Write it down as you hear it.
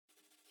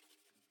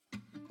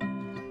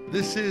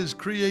This is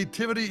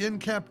Creativity in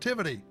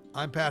Captivity.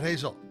 I'm Pat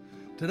Hazel.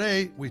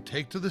 Today, we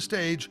take to the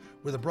stage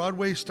with a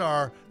Broadway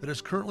star that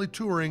is currently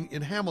touring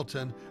in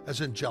Hamilton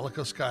as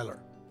Angelica Schuyler.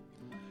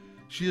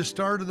 She has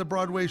starred in the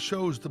Broadway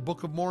shows The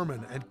Book of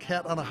Mormon and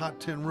Cat on a Hot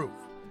Tin Roof.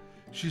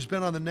 She's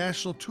been on the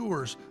national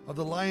tours of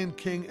The Lion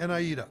King and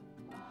Aida.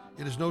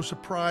 It is no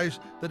surprise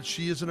that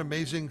she is an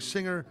amazing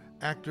singer,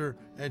 actor,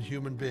 and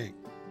human being.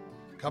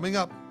 Coming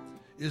up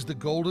is the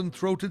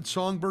golden-throated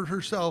songbird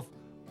herself,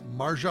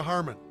 MARJA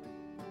HARMON.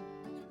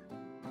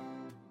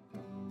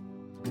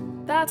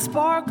 That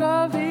spark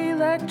of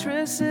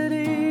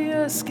electricity,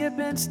 a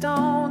skipping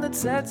stone that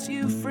sets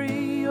you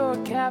free. You're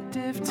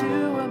captive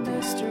to a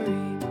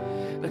mystery,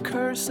 the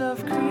curse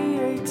of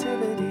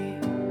creativity.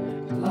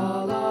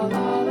 La la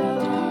la la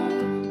la,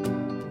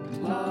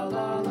 la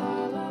la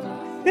la la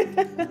la.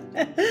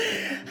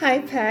 Hi,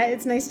 Pat.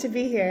 It's nice to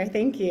be here.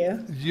 Thank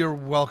you. You're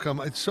welcome.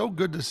 It's so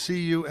good to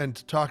see you and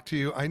to talk to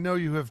you. I know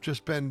you have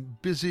just been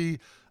busy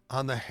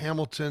on the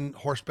Hamilton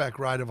horseback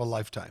ride of a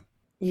lifetime.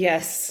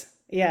 Yes,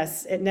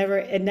 it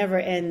never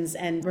ends.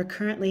 And we're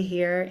currently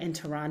here in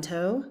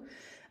Toronto,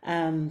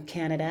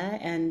 Canada,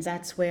 and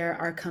that's where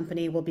our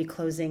company will be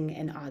closing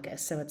in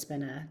August. So it's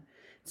been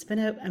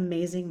an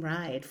amazing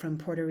ride from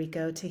Puerto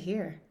Rico to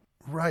here.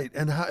 Right.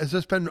 And has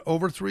this been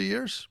over 3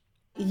 years?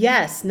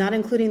 Yes, not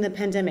including the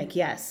pandemic.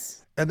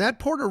 Yes. And that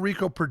Puerto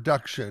Rico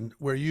production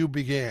where you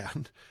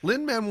began,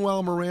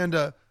 Lin-Manuel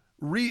Miranda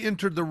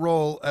re-entered the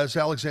role as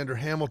Alexander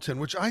Hamilton,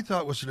 which I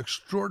thought was an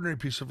extraordinary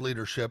piece of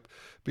leadership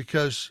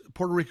because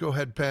Puerto Rico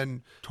had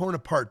been torn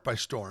apart by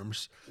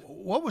storms.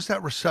 What was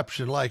that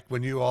reception like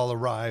when you all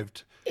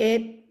arrived?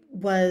 It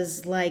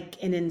was like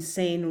an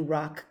insane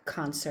rock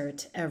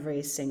concert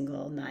every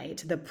single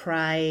night. The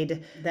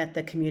pride that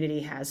the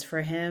community has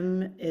for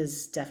him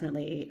is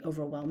definitely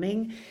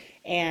overwhelming.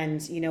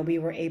 And, we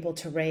were able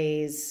to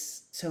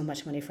raise so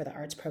much money for the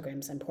arts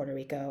programs in Puerto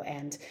Rico.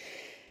 And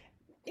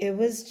it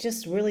was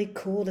just really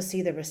cool to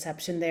see the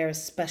reception there,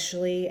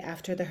 especially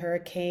after the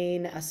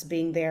hurricane. Us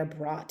being there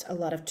brought a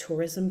lot of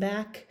tourism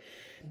back.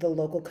 The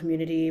local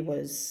community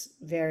was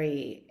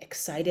very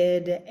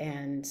excited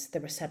and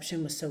the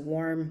reception was so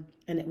warm,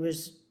 and it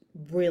was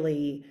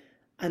really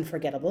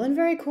unforgettable and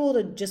very cool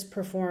to just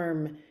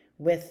perform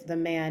with the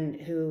man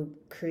who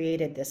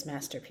created this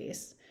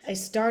masterpiece. I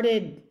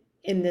started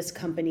in this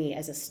company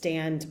as a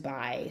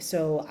standby.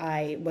 So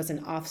I was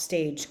an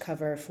offstage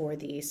cover for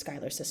the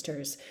Schuyler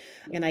sisters,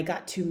 and I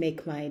got to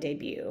make my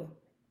debut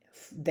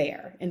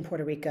there in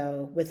Puerto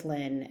Rico with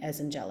Lynn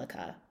as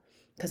Angelica,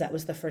 because that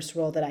was the first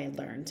role that I had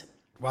learned.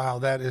 Wow,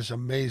 that is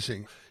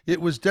amazing. It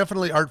was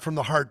definitely art from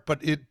the heart,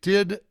 but it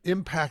did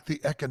impact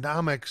the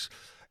economics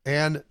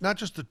and not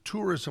just the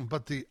tourism,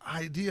 but the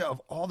idea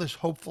of all this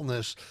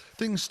hopefulness.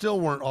 Things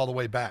still weren't all the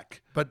way back,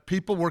 but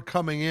people were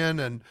coming in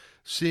and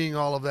seeing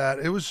all of that.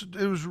 It was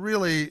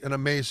really an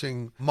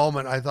amazing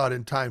moment, I thought,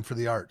 in time for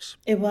the arts.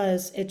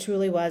 It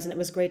truly was. And it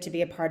was great to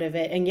be a part of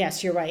it. And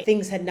yes, you're right.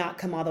 Things had not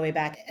come all the way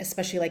back,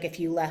 especially like if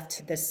you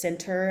left the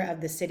center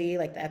of the city,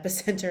 like the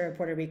epicenter of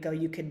Puerto Rico,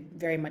 you could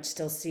very much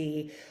still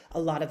see a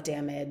lot of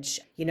damage.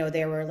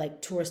 There were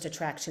like tourist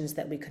attractions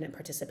that we couldn't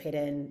participate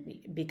in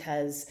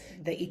because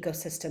the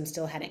ecosystem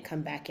still hadn't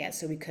come back yet.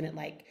 So we couldn't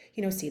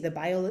see the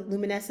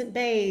bioluminescent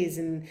bays.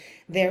 And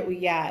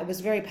it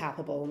was very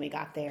palpable when we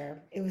got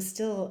there. It was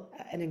still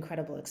an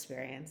incredible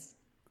experience.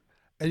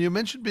 And you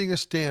mentioned being a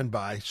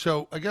standby.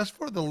 So I guess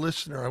for the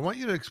listener, I want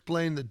you to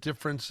explain the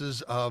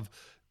differences of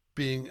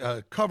being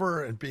a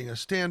cover and being a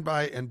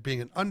standby and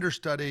being an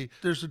understudy.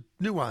 There's a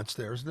nuance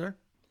there, isn't there?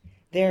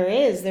 There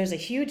is. There's a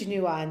huge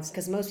nuance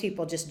because most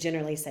people just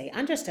generally say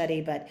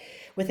understudy, but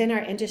within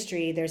our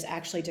industry, there's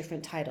actually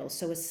different titles.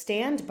 So a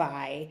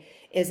standby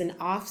is an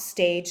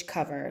off-stage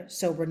cover.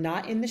 So we're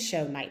not in the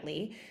show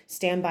nightly.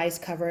 Standbys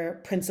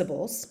cover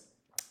principals.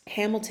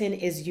 Hamilton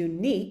is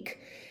unique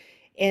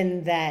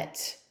in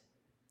that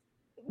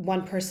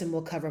one person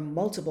will cover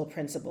multiple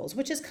principals,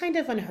 which is kind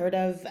of unheard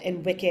of.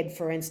 In Wicked,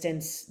 for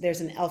instance,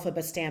 there's an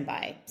Elphaba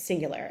standby,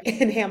 singular.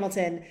 In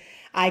Hamilton,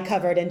 I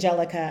covered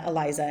Angelica,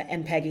 Eliza,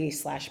 and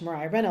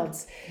Peggy/Mariah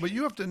Reynolds. But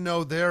you have to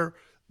know their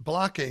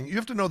blocking. You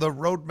have to know the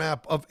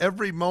roadmap of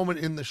every moment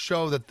in the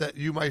show that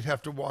you might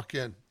have to walk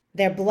in.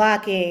 Their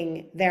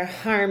blocking, their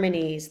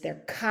harmonies,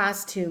 their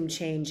costume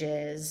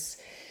changes.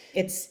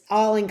 It's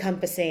all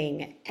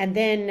encompassing. And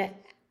then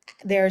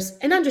there's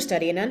an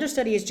understudy. An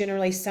understudy is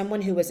generally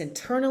someone who is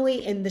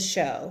internally in the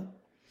show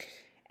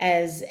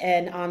as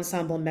an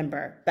ensemble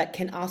member, but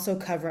can also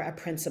cover a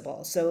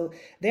principal. So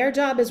their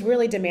job is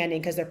really demanding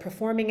because they're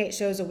performing 8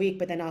 shows a week,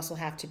 but then also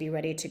have to be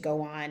ready to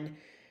go on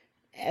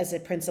as a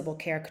principal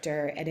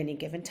character at any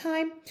given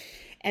time.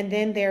 And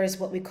then there's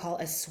what we call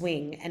a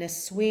swing. And a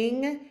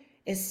swing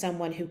is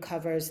someone who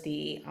covers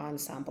the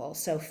ensemble.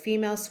 So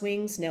female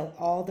swings know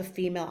all the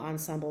female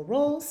ensemble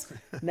roles.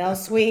 Male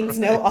swings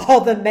know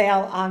all the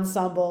male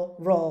ensemble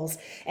roles.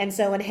 And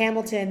so in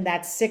Hamilton,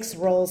 that's 6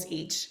 roles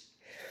each.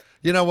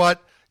 You know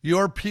what?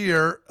 Your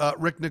peer,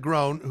 Rick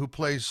Negrone, who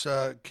plays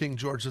King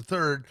George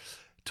III,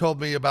 told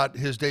me about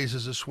his days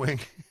as a swing.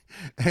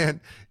 And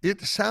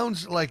it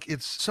sounds like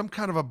it's some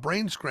kind of a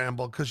brain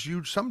scramble because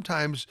you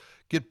sometimes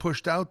get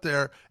pushed out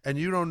there and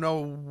you don't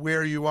know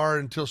where you are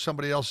until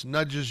somebody else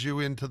nudges you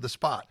into the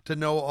spot to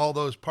know all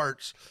those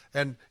parts.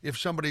 And if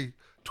somebody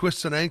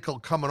twists an ankle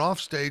coming off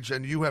stage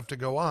and you have to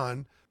go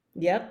on.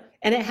 Yep.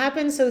 And it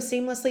happens so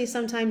seamlessly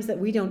sometimes that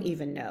we don't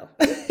even know.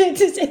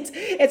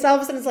 It's all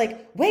of a sudden, it's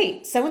like,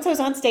 wait, so and so's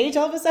on stage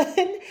all of a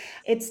sudden.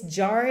 It's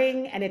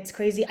jarring and it's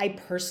crazy. I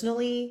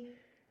personally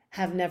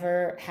have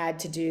never had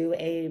to do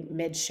a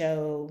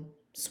mid-show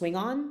swing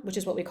on, which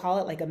is what we call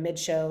it, like a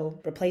mid-show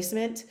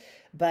replacement.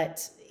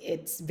 But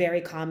it's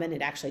very common.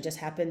 It actually just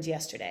happened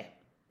yesterday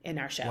in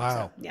our show.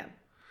 Wow. So, yeah.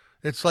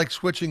 It's like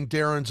switching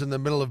Darrens in the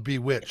middle of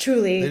Bewitched.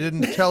 Truly. They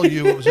didn't tell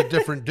you it was a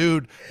different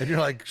dude. And you're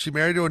like, she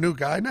married to a new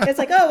guy now? It's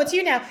like, oh, it's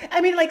you now.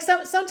 I mean, like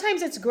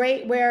sometimes it's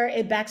great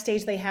where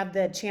backstage they have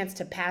the chance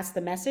to pass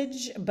the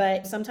message,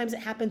 but sometimes it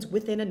happens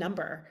within a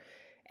number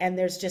and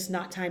there's just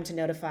not time to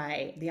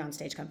notify the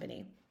onstage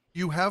company.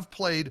 You have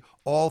played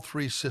all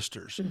three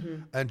sisters,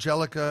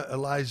 Angelica,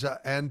 Eliza,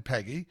 and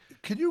Peggy.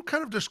 Can you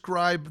kind of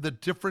describe the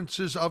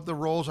differences of the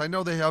roles? I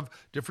know they have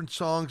different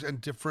songs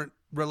and different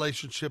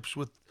relationships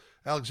with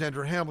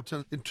Alexander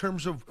Hamilton in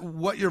terms of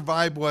what your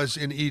vibe was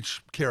in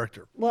each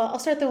character. Well, I'll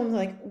start the one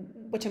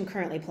which I'm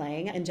currently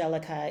playing,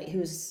 Angelica,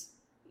 who's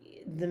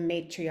the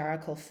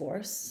matriarchal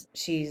force.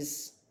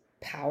 She's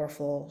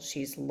powerful,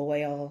 she's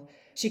loyal.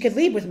 She could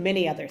lead with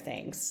many other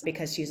things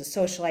because she's a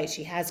socialite,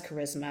 she has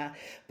charisma,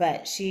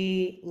 but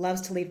she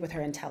loves to lead with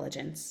her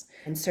intelligence,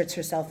 inserts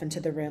herself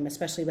into the room,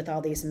 especially with all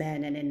these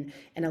men and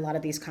in a lot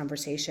of these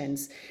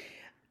conversations.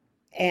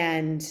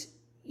 And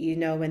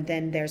and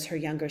then there's her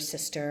younger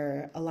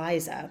sister,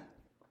 Eliza,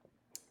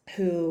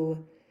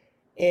 who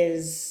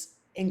is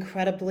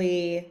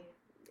incredibly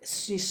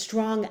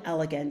strong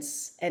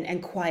elegance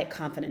and quiet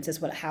confidence is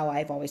how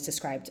I've always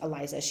described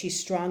Eliza. She's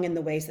strong in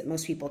the ways that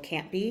most people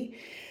can't be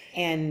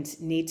and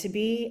need to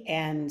be.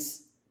 And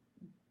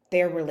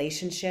their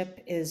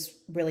relationship is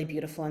really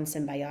beautiful and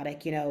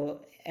symbiotic.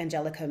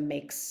 Angelica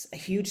makes a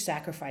huge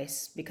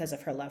sacrifice because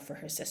of her love for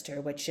her sister,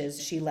 which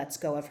is she lets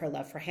go of her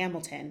love for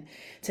Hamilton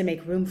to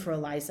make room for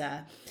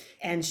Eliza.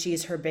 And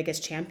she's her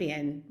biggest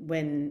champion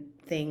when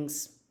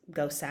things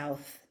go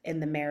south in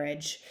the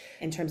marriage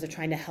in terms of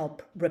trying to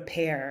help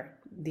repair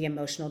the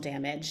emotional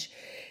damage.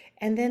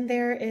 And then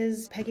there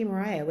is Peggy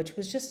Mariah, which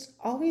was just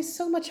always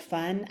so much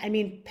fun. I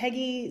mean,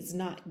 Peggy's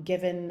not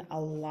given a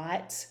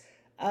lot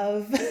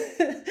of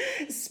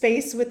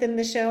space within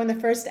the show in the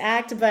first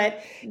act,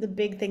 but the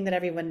big thing that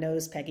everyone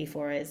knows Peggy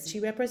for is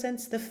she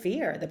represents the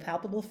fear, the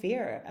palpable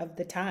fear of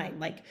the time.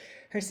 Like,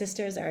 her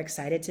sisters are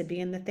excited to be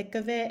in the thick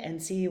of it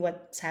and see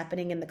what's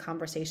happening in the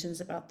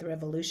conversations about the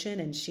revolution,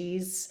 and she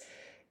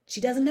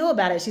doesn't know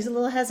about it. She's a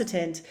little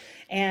hesitant.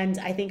 And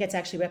I think it's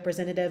actually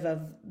representative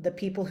of the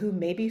people who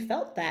maybe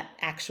felt that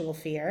actual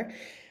fear.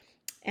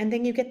 And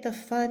then you get the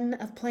fun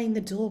of playing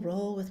the dual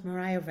role with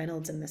Mariah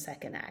Reynolds in the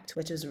second act,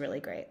 which is really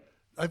great.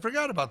 I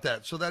forgot about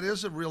that. So that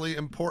is a really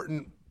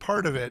important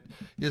part of it,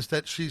 is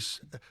that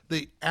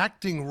the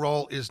acting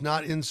role is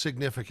not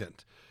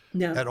insignificant.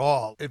 No. At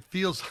all. It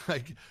feels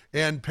like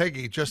Aunt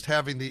Peggy, just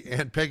having the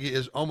Aunt Peggy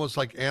is almost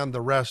like Anne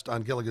the Rest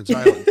on Gilligan's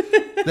Island.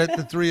 That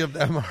the three of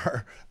them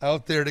are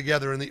out there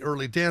together in the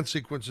early dance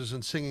sequences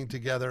and singing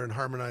together and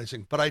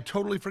harmonizing. But I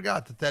totally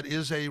forgot that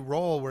is a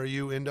role where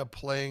you end up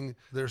playing,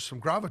 there's some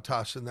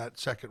gravitas in that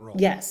second role.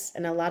 Yes,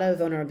 and a lot of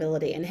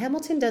vulnerability. And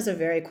Hamilton does a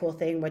very cool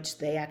thing, which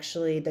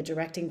the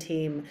directing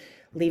team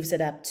leaves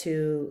it up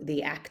to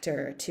the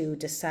actor to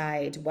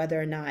decide whether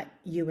or not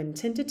you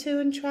intended to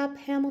entrap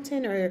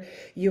Hamilton or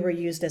you were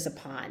used as a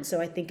pawn.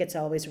 So I think it's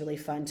always really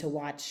fun to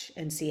watch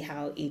and see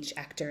how each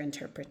actor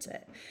interprets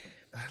it.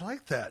 I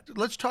like that.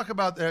 Let's talk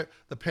about the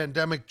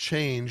pandemic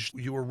change.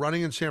 You were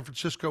running in San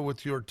Francisco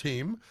with your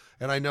team,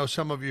 and I know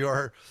some of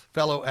your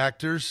fellow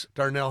actors.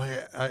 Darnell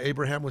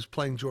Abraham was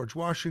playing George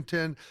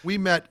Washington. We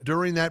met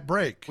during that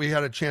break. We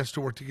had a chance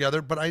to work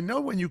together, but I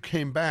know when you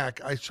came back,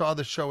 I saw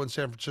the show in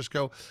San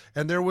Francisco,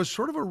 and there was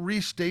sort of a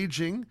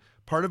restaging.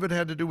 Part of it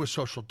had to do with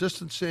social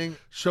distancing.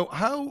 So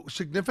how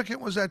significant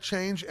was that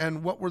change,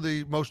 and what were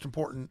the most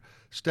important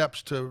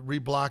steps to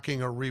reblocking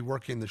or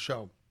reworking the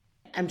show?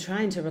 I'm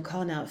trying to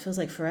recall now. It feels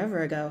like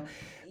forever ago.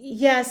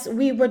 Yes,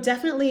 we were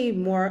definitely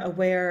more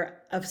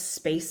aware of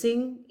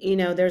spacing.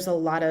 There's a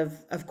lot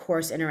of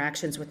course,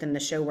 interactions within the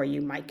show where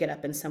you might get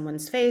up in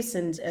someone's face.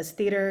 And as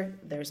theater,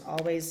 there's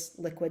always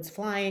liquids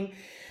flying,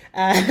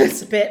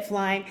 spit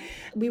flying.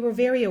 We were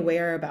very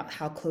aware about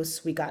how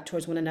close we got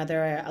towards one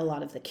another. A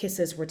lot of the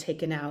kisses were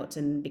taken out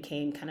and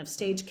became kind of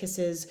stage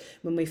kisses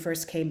when we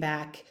first came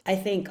back. I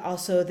think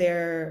also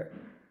there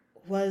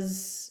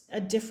was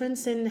a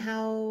difference in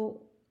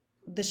how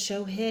the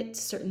show hit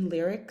certain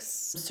lyrics,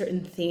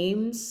 certain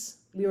themes.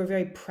 We were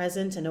very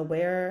present and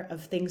aware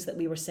of things that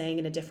we were saying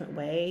in a different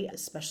way,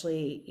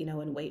 especially,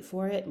 in Wait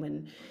For It,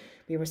 when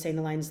we were saying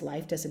the lines,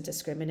 life doesn't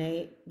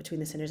discriminate between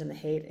the sinners and the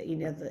hate.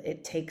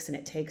 It takes and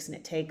it takes and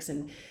it takes.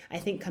 And I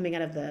think coming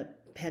out of the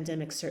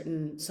pandemic,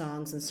 certain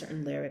songs and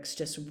certain lyrics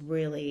just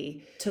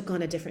really took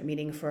on a different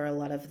meaning for a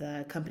lot of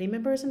the company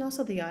members and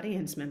also the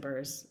audience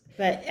members.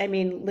 But I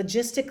mean,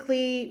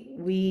 logistically,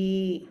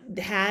 we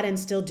had and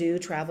still do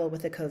travel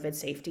with a COVID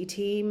safety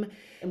team.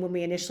 And when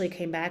we initially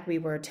came back, we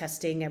were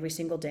testing every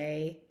single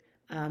day.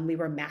 We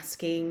were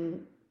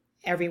masking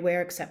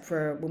everywhere except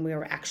for when we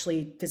were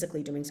actually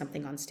physically doing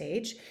something on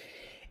stage.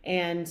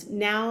 And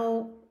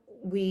now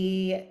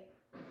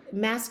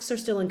masks are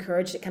still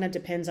encouraged. It kind of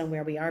depends on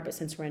where we are, but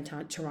since we're in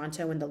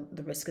Toronto and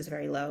the risk is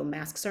very low,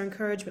 masks are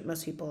encouraged, but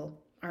most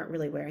people aren't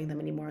really wearing them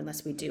anymore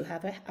unless we do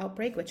have an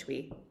outbreak, which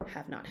we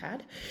have not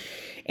had.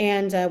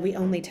 And we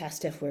only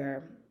test if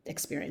we're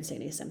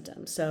experiencing any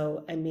symptoms.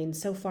 So, I mean,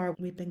 so far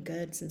we've been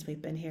good since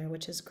we've been here,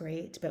 which is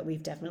great, but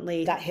we've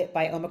definitely got hit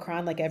by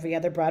Omicron like every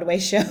other Broadway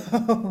show.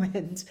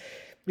 And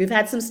we've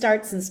had some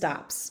starts and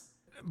stops.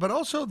 But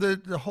also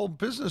the whole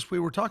business we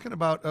were talking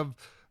about of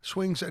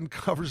swings and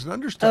covers and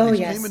understudies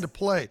came into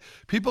play.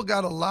 People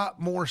got a lot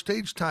more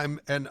stage time,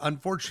 and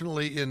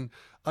unfortunately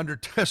under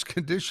test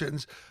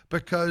conditions,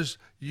 because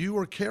you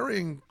were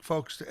carrying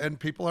folks and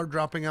people are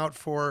dropping out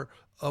for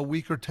a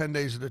week or 10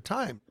 days at a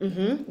time.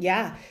 Mm-hmm.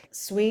 Yeah.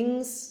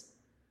 Swings,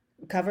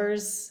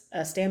 covers,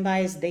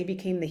 standbys, they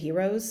became the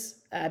heroes.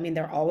 I mean,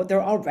 they're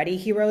already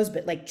heroes,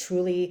 but like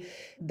truly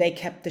they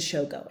kept the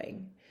show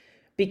going.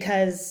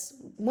 Because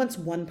once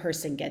one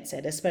person gets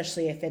it,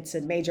 especially if it's a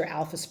major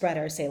alpha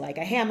spreader, say like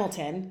a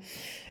Hamilton,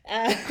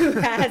 who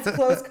has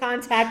close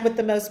contact with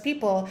the most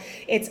people,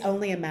 it's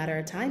only a matter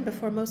of time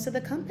before most of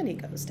the company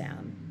goes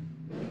down.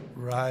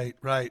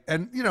 Right.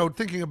 And,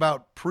 thinking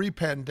about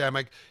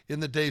pre-pandemic, in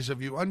the days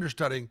of you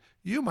understudying,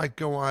 you might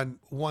go on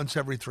once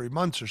every 3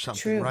 months or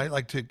something, True. Right?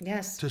 Like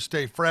to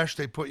stay fresh,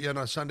 they put you in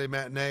a Sunday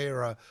matinee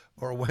or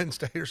a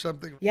Wednesday or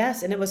something.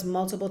 Yes, and it was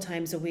multiple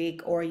times a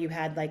week, or you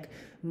had like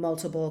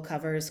multiple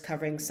covers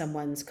covering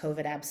someone's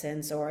COVID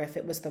absence, or if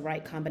it was the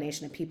right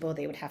combination of people,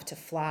 they would have to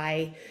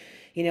fly,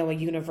 a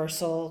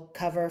universal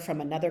cover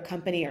from another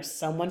company or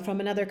someone from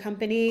another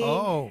company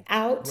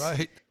out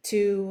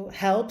to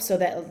help so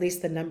that at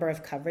least the number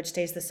of coverage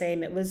stays the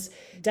same. It was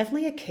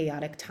definitely a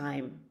chaotic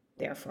time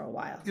there for a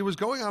while. It was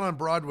going on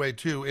Broadway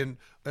too, in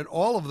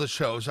all of the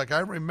shows. Like I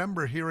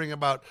remember hearing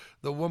about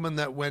the woman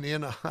that went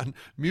in on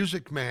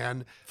Music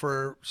Man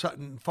for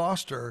Sutton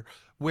Foster,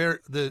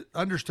 where the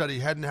understudy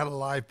hadn't had a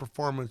live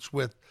performance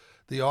with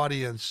the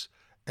audience,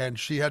 and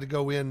she had to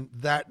go in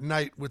that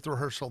night with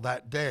rehearsal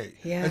that day.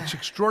 Yeah. It's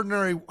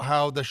extraordinary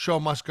how the show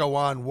must go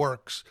on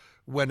works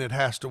when it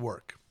has to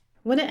work.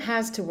 When it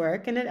has to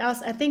work. And I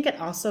think it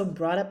also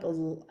brought up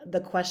the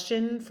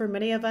question for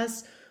many of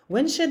us,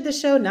 when should the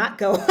show not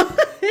go on?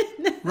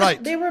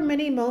 Right. There were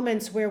many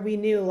moments where we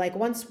knew, like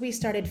once we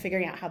started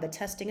figuring out how the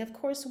testing, of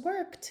course,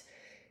 worked,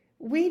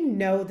 we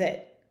know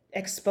that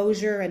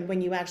exposure and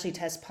when you actually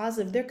test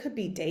positive, there could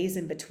be days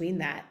in between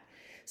that.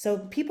 So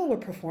people were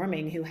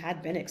performing who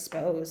had been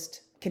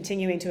exposed,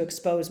 continuing to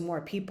expose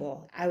more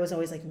people. I was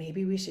always like,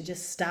 maybe we should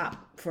just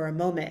stop for a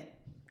moment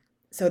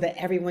so that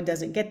everyone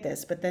doesn't get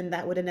this. But then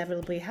that would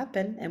inevitably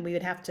happen and we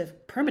would have to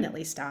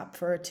permanently stop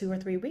for 2 or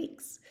 3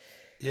 weeks.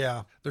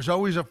 Yeah, there's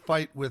always a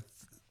fight with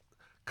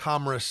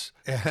commerce,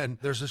 and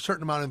there's a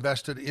certain amount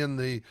invested in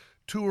the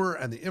tour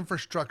and the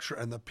infrastructure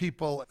and the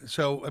people.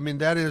 So, I mean,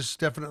 that is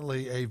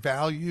definitely a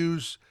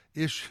values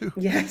issue.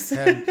 Yes.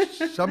 And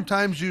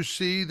sometimes you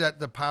see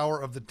that the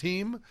power of the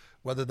team,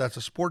 whether that's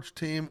a sports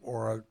team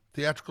or a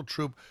theatrical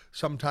troupe,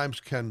 sometimes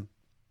can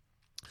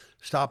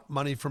stop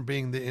money from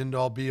being the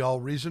end-all be-all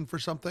reason for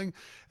something.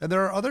 And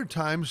there are other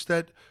times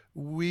that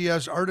we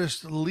as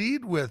artists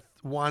lead with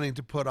wanting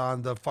to put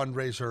on the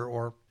fundraiser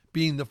or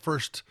being the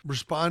first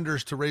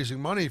responders to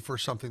raising money for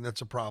something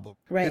that's a problem.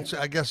 Right.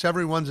 I guess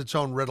everyone's its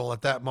own riddle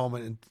at that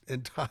moment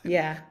in time.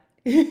 Yeah,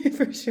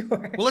 for sure.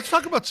 Well, let's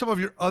talk about some of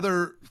your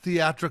other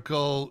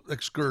theatrical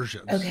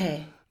excursions.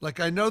 Okay. Like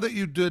I know that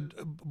you did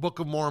Book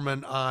of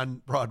Mormon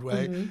on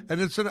Broadway, and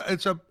it's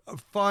a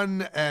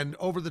fun and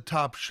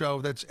over-the-top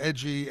show that's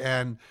edgy.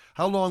 And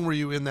how long were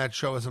you in that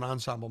show as an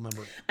ensemble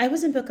member? I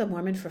was in Book of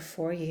Mormon for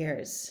 4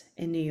 years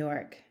in New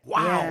York.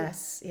 Wow.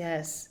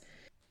 Yes.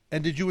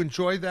 And did you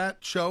enjoy that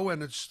show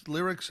and its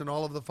lyrics and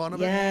all of the fun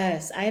of it?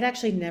 Yes. I had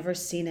actually never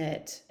seen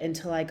it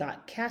until I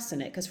got cast in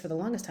it, because for the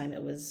longest time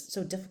it was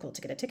so difficult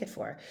to get a ticket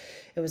for.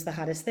 It was the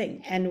hottest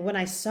thing. And when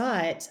I saw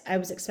it, I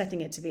was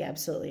expecting it to be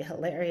absolutely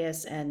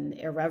hilarious and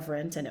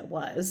irreverent, and it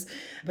was.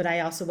 But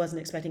I also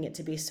wasn't expecting it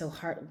to be so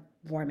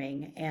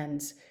heartwarming.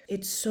 And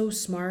it's so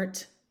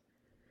smart.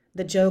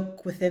 The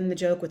joke within the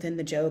joke within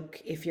the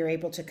joke, if you're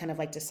able to kind of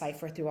like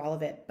decipher through all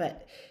of it.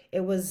 But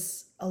it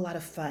was a lot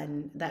of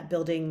fun. That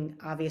building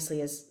obviously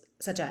is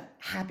such a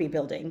happy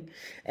building.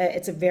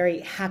 It's a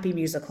very happy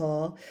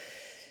musical.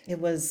 It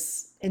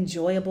was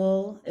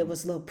enjoyable. It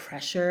was low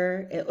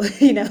pressure. It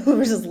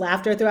was just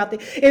laughter throughout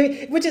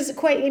which is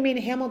quite,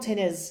 Hamilton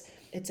is,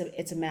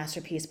 it's a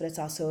masterpiece, but it's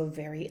also a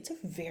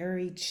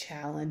very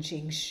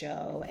challenging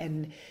show.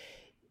 And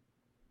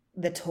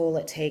the toll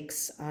it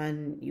takes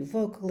on you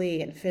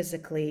vocally and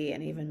physically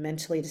and even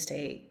mentally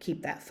to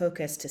keep that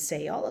focus, to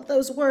say all of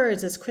those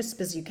words as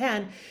crisp as you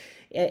can,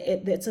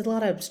 it's a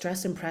lot of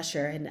stress and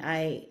pressure. And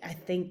I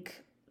think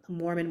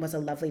Mormon was a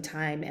lovely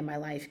time in my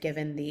life,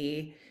 given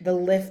the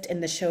lift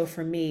in the show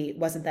for me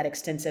wasn't that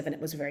extensive and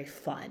it was very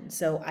fun.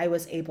 So I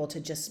was able to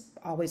just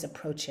always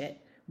approach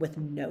it with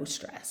no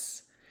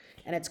stress.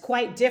 And it's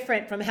quite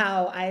different from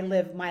how I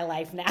live my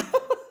life now.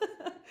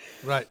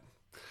 Right.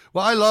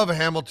 Well, I love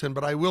Hamilton,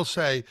 but I will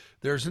say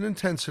there's an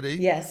intensity.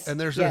 Yes. And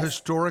there's a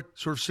historic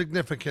sort of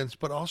significance,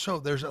 but also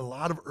there's a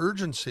lot of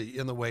urgency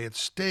in the way it's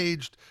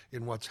staged,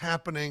 in what's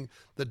happening.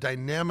 The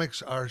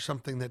dynamics are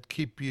something that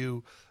keep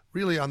you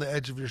really on the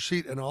edge of your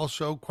seat, and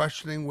also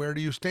questioning, where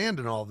do you stand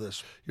in all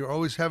this? You're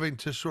always having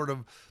to sort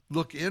of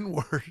look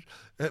inward,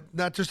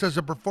 not just as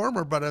a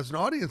performer, but as an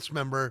audience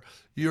member.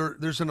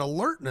 There's an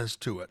alertness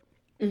to it.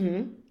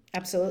 Mm-hmm.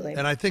 Absolutely.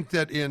 And I think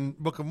that in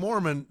Book of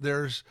Mormon,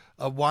 there's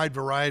a wide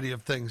variety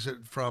of things,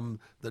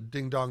 from the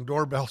Ding Dong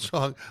Doorbell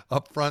song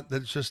up front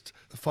that's just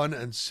fun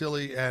and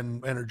silly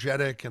and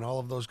energetic and all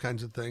of those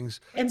kinds of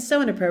things. And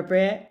so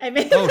inappropriate. I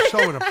mean, oh,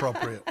 so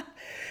inappropriate.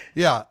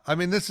 Yeah. I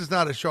mean, this is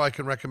not a show I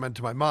can recommend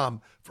to my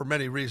mom for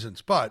many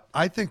reasons, but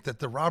I think that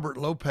the Robert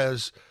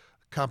Lopez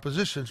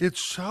compositions, it's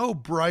so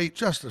bright,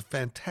 just a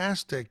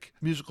fantastic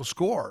musical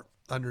score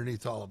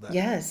underneath all of that.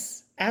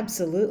 Yes,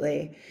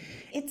 absolutely.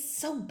 It's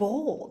so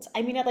bold.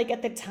 I mean, like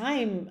at the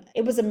time,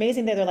 it was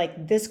amazing that they're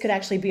like, this could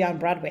actually be on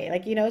Broadway.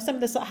 Like, some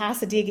of the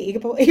Hasadiga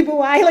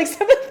Ibuai, like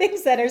some of the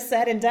things that are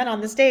said and done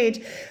on the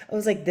stage. I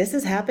was like, this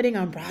is happening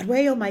on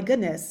Broadway? Oh my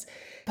goodness.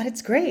 But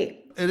it's great.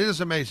 It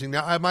is amazing.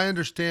 Now, my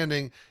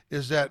understanding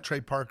is that Trey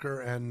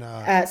Parker and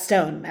Matt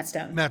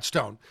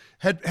Stone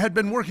had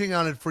been working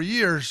on it for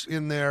years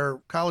in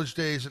their college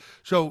days.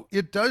 So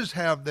it does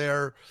have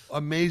their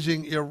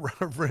amazing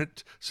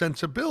irreverent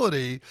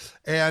sensibility.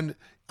 And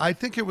I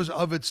think it was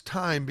of its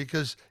time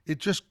because it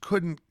just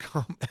couldn't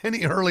come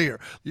any earlier.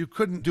 You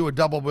couldn't do a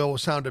double bill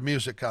with Sound of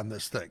Music on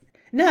this thing.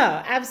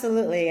 No,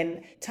 absolutely.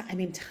 And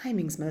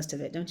timing's most of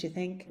it, don't you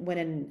think? When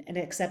an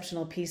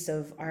exceptional piece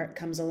of art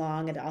comes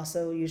along, it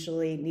also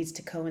usually needs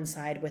to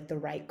coincide with the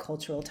right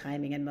cultural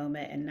timing and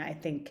moment. And I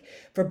think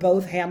for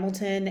both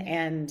Hamilton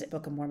and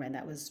Book of Mormon,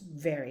 that was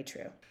very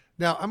true.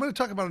 Now, I'm going to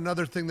talk about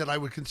another thing that I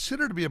would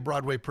consider to be a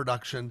Broadway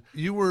production.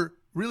 You were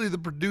really the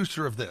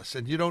producer of this,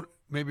 and you don't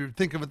maybe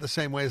think of it the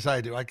same way as I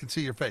do. I can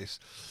see your face.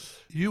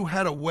 You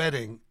had a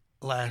wedding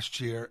last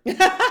year.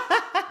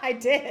 I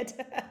did.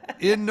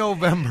 In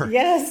November.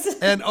 Yes.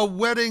 And a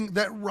wedding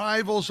that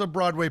rivals a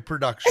Broadway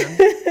production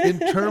in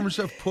terms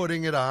of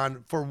putting it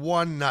on for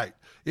one night.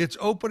 It's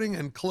opening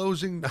and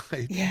closing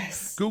night.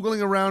 Yes.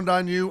 Googling around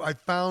on you, I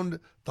found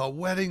the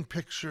wedding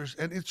pictures,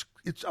 and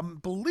it's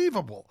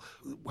unbelievable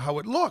how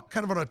it looked.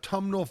 Kind of an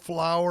autumnal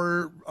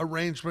flower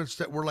arrangements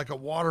that were like a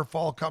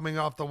waterfall coming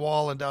off the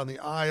wall and down the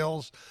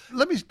aisles.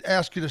 Let me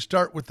ask you to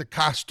start with the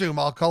costume.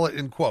 I'll call it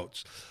in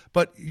quotes.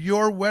 But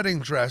your wedding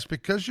dress,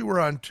 because you were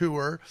on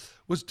tour,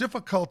 was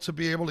difficult to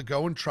be able to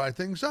go and try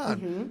things on.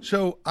 Mm-hmm.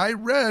 So I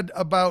read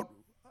about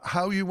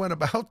how you went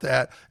about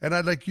that, and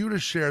I'd like you to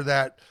share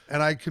that,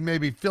 and I can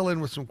maybe fill in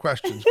with some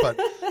questions. But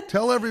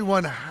tell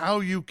everyone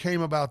how you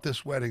came about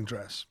this wedding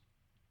dress.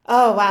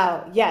 Oh,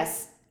 wow.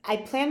 Yes. I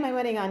planned my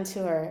wedding on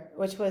tour,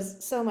 which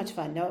was so much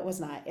fun. No, it was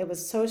not. It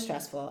was so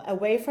stressful.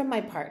 Away from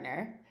my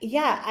partner.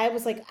 Yeah, I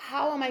was like,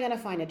 how am I going to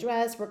find a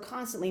dress? We're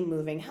constantly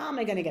moving. How am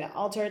I going to get it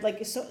altered?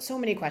 Like so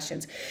many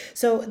questions.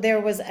 So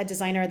there was a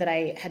designer that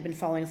I had been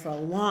following for a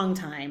long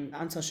time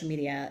on social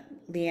media,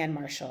 Leanne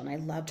Marshall, and I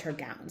loved her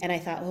gowns. And I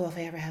thought, oh, if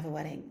I ever have a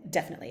wedding,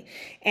 definitely.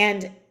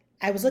 And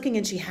I was looking,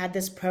 and she had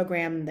this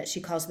program that she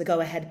calls the Go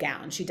Ahead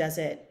Gown. She does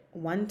it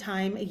one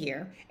time a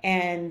year,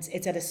 and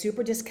it's at a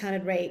super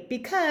discounted rate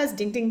because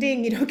ding, ding,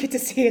 ding, you don't get to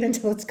see it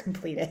until it's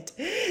completed.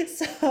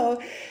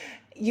 So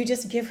you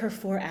just give her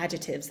 4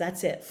 adjectives.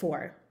 That's it,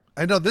 4.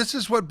 I know, this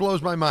is what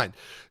blows my mind.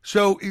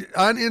 So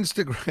on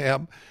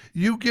Instagram,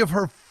 you give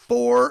her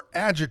 4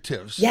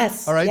 adjectives.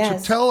 Yes. All right.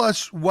 Yes. So tell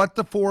us what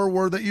the 4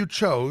 were that you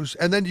chose.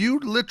 And then you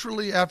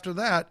literally after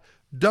that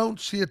don't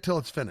see it till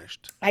it's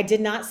finished. I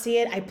did not see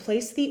it. I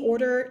placed the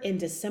order in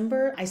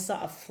December. I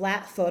saw a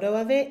flat photo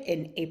of it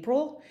in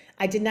April.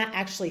 I did not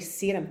actually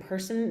see it in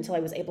person until I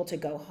was able to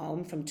go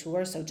home from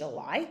tour, so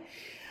July,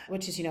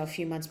 which is, a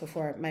few months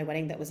before my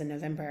wedding that was in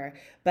November.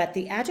 But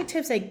the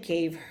adjectives I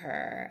gave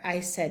her, I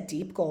said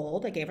deep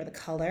gold. I gave her the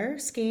color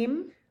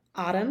scheme.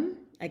 Autumn,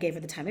 I gave her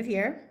the time of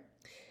year.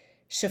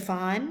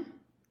 Chiffon,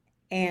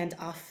 and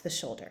off the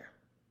shoulder.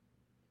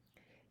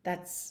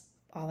 That's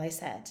all I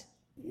said.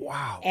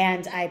 Wow.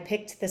 And I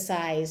picked the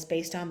size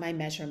based on my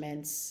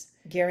measurements,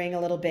 gearing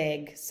a little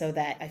big so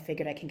that I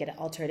figured I can get it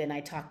altered. And I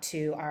talked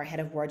to our head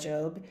of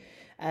wardrobe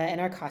in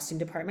our costume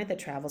department that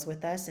travels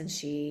with us. And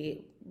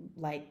she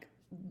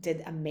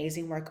did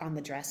amazing work on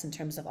the dress in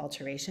terms of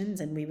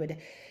alterations. And we would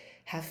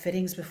have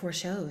fittings before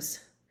shows.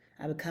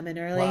 I would come in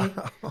early.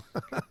 Wow.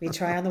 We'd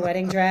try on the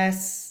wedding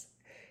dress.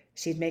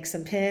 She'd make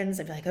some pins.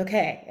 I'd be like,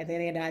 okay. And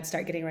then I'd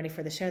start getting ready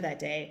for the show that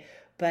day.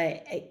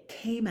 but it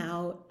came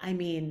out, I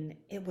mean,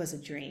 it was a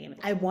dream.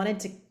 I wanted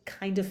to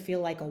kind of feel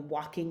like a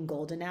walking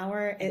golden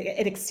hour.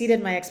 It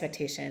exceeded my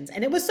expectations,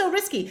 and it was so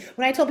risky.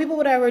 When I told people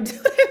what I was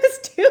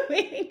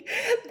doing,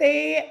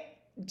 they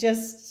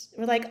just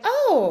were like,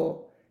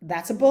 oh,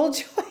 that's a bold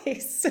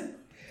choice.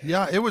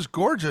 Yeah, it was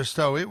gorgeous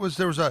though.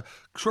 There was a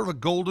sort of a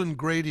golden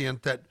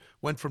gradient that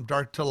went from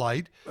dark to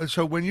light. And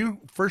so when you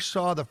first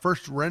saw the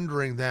first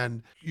rendering,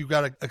 then you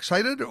got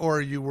excited,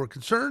 or you were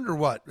concerned, or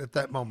what at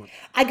that moment?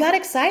 I got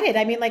excited.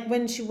 I mean, like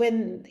when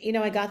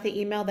I got the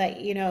email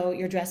that,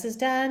 your dress is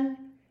done,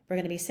 we're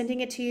going to be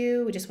sending it to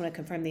you. We just want to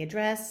confirm the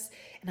address.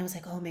 And I was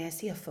like, oh, may I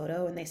see a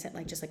photo? And they sent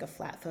just like a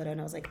flat photo.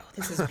 And I was like, oh,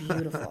 this is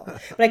beautiful.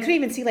 But I couldn't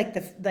even see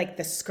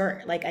the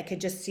skirt. Like I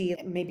could just see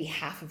maybe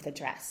half of the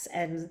dress.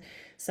 And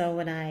so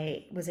when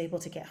I was able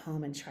to get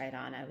home and try it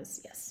on, I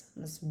was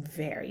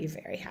very,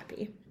 very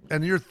happy.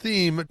 And your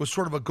theme was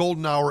sort of a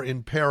golden hour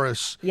in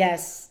Paris.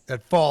 Yes.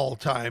 At fall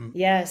time.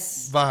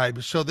 Yes.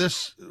 Vibe. So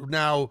this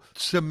now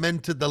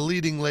cemented the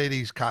leading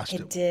lady's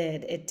costume. It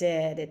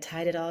did. It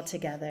tied it all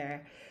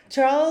together.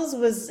 Charles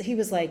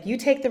was like, you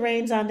take the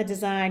reins on the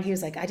design. He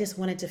was like, I just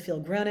wanted to feel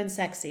grown and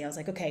sexy. I was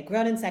like, okay,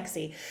 grown and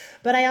sexy.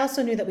 But I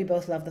also knew that we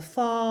both love the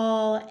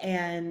fall,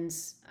 and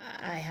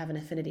I have an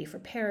affinity for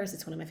Paris.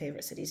 It's one of my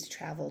favorite cities to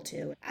travel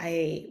to.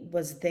 I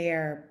was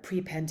there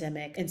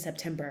pre-pandemic in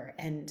September,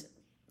 and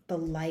the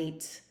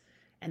light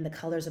and the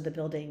colors of the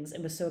buildings,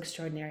 it was so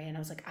extraordinary. And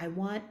I was like, I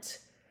want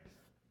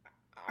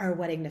our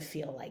wedding to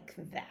feel like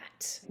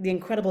that. The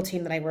incredible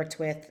team that I worked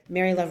with,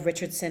 Mary Love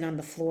Richardson on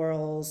the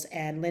florals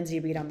and Lindsay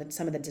Reed on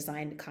some of the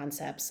design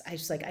concepts. I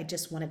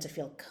just wanted to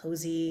feel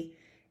cozy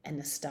and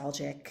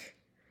nostalgic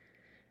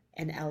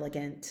and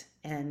elegant,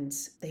 and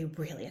they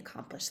really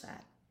accomplished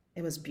that.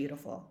 It was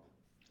beautiful.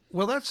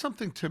 Well, that's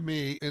something to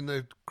me in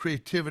the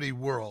creativity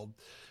world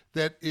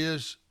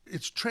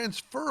it's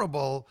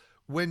transferable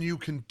when you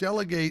can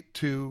delegate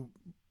to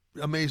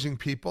amazing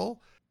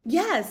people.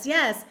 Yes.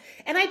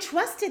 And I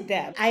trusted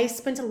them. I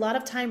spent a lot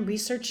of time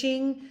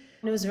researching,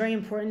 and it was very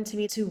important to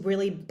me to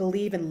really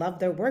believe and love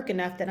their work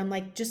enough that I'm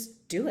like,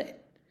 just do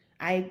it.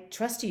 I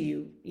trust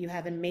you. You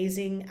have an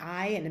amazing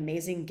eye, an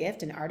amazing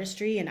gift and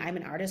artistry, and I'm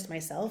an artist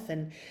myself.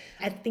 And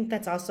I think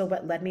that's also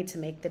what led me to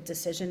make the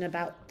decision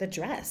about the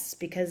dress,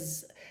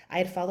 because I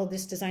had followed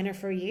this designer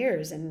for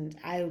years, and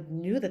I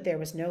knew that there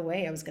was no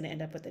way I was going to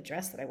end up with a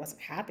dress that I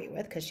wasn't happy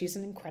with, because she's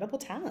an incredible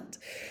talent.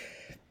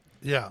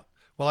 Yeah.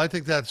 Well, I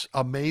think that's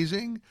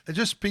amazing. It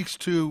just speaks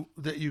to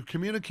that you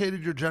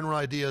communicated your general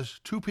ideas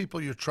to people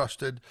you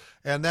trusted.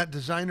 And that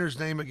designer's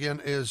name, again,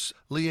 is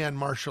Leanne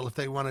Marshall, if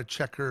they want to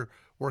check her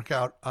work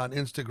out on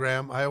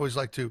Instagram. I always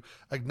like to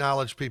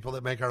acknowledge people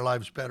that make our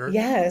lives better.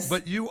 Yes.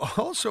 But you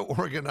also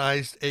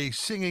organized a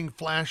singing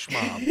flash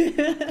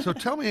mob. So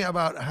tell me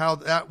about how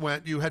that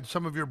went. You had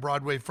some of your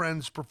Broadway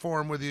friends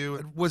perform with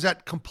you. Was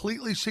that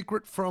completely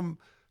secret from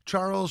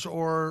Charles,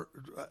 or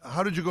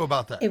how did you go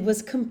about that? It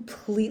was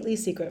completely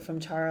secret from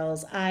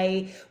Charles.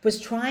 I was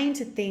trying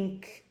to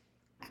think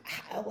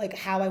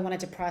how I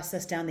wanted to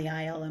process down the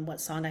aisle and what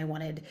song I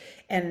wanted.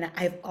 And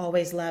I've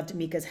always loved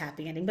Mika's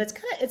Happy Ending, but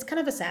it's kind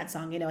of a sad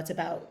song. It's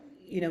about,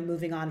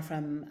 moving on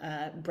from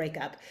a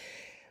breakup.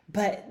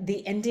 But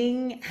the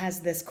ending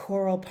has this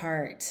choral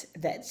part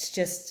that's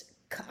just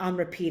on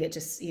repeat. It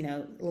just,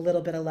 a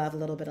little bit of love, a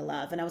little bit of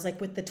love. And I was like,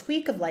 with the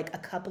tweak of like a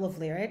couple of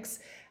lyrics,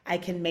 I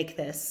can make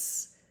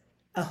this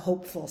a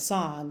hopeful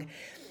song.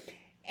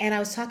 And I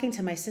was talking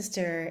to my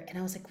sister, and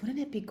I was like, wouldn't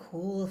it be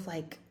cool if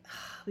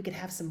we could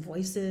have some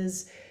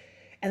voices?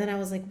 And then I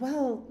was like,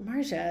 well,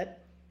 Marja,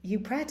 you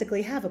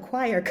practically have a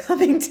choir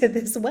coming to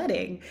this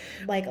wedding.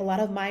 Like, a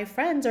lot of my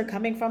friends are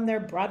coming from their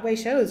Broadway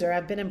shows, or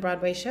have been in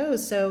Broadway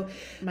shows. So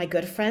my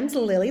good friend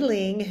Lily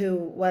Ling, who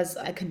was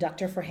a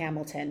conductor for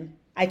Hamilton,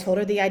 I told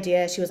her the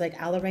idea. She was like,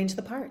 I'll arrange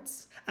the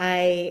parts.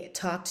 I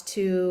talked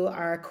to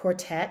our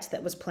quartet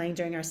that was playing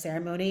during our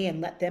ceremony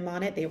and let them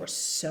on it. They were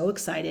so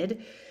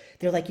excited.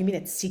 They're like, you mean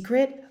it's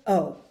secret?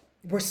 Oh,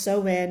 we're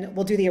so in.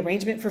 We'll do the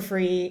arrangement for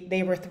free.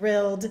 They were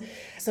thrilled.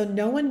 So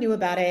no one knew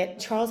about it.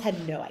 Charles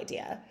had no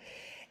idea.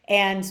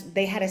 And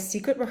they had a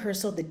secret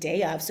rehearsal the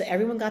day of. So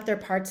everyone got their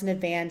parts in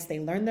advance. They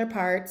learned their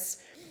parts.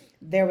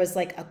 There was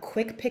like a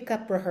quick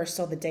pickup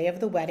rehearsal the day of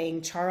the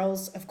wedding.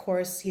 Charles, of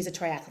course, he's a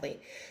triathlete.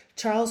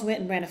 Charles went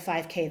and ran a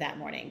 5K that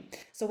morning.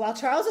 So while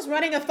Charles was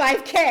running a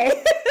 5K,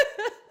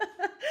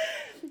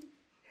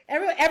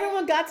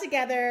 everyone got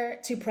together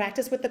to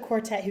practice with the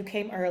quartet who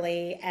came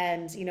early.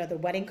 And,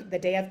 the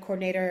day of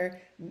coordinator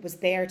was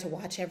there to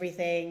watch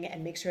everything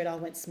and make sure it all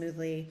went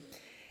smoothly.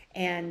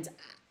 And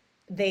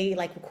they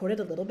recorded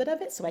a little bit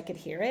of it so I could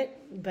hear it.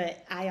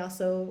 But I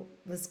also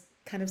was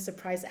kind of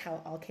surprised at how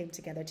it all came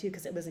together too,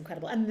 because it was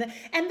incredible. And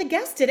the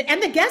guests did it,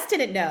 and the guests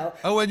didn't know.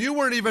 Oh, and you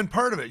weren't even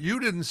part of it. You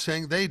didn't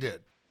sing, they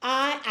did.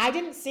 I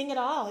didn't sing at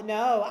all.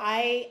 No,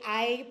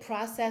 I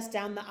processed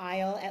down the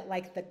aisle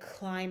at the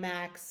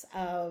climax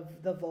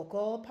of the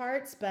vocal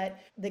parts, but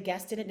the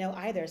guests didn't know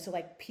either. So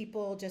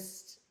people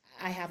just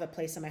I have a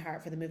place in my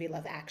heart for the movie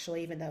Love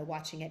Actually, even though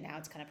watching it now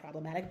it's kind of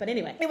problematic. But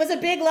anyway, it was a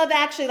big Love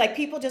Actually, like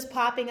people just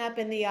popping up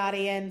in the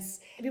audience.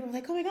 And people were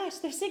like, oh my gosh,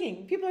 they're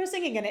singing. People are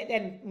singing.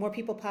 And more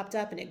people popped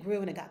up and it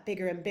grew and it got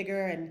bigger and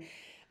bigger. And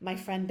my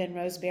friend Ben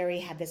Roseberry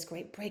had this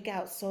great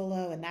breakout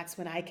solo. And that's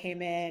when I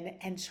came in.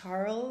 And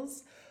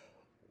Charles,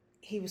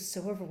 he was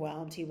so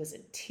overwhelmed. He was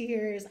in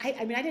tears.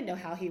 I mean, I didn't know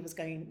how he was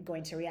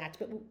going to react.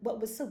 But what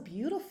was so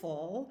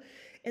beautiful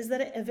is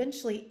that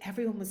eventually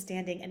everyone was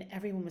standing and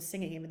everyone was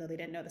singing, even though they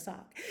didn't know the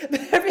song.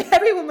 But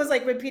everyone was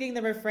like repeating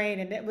the refrain.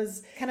 And it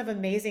was kind of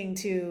amazing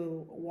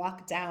to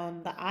walk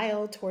down the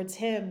aisle towards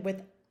him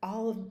with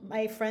all of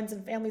my friends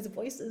and family's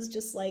voices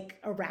just like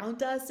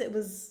around us.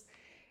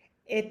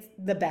 It's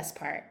the best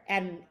part.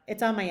 And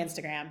it's on my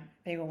Instagram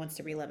if anyone wants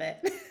to relive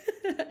it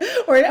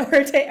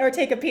or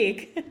take a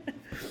peek.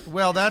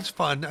 Well, that's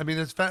fun. I mean,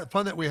 it's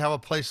fun that we have a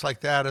place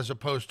like that as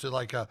opposed to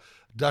like a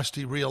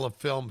dusty reel of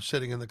film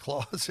sitting in the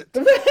closet.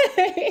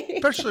 Right.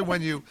 Especially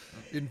when you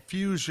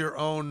infuse your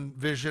own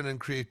vision and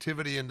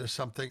creativity into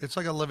something. It's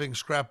like a living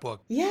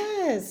scrapbook.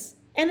 Yes.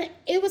 And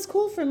it was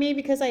cool for me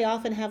because I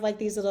often have like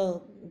these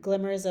little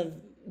glimmers of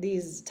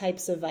these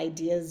types of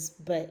ideas,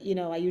 but you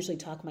know, I usually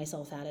talk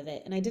myself out of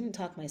it. And I didn't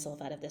talk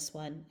myself out of this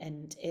one.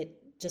 And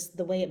it just,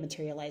 the way it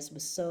materialized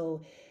was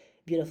so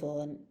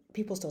beautiful and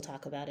people still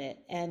talk about it.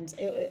 And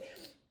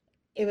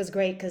it was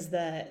great because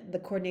the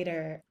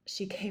coordinator,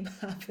 she came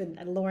up and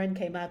Lauren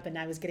came up and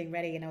I was getting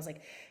ready and I was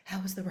like,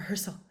 how was the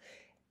rehearsal?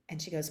 And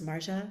she goes,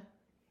 Marja,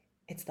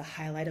 it's the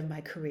highlight of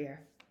my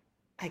career.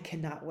 I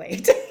cannot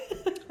wait.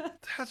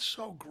 That's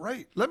so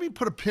great. Let me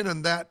put a pin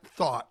in that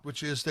thought,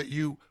 which is that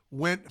you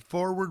went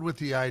forward with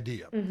the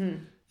idea.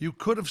 Mm-hmm. You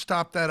could have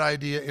stopped that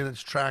idea in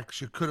its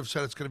tracks. You could have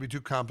said it's going to be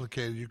too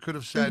complicated. You could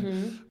have said,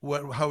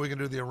 how are we going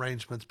to do the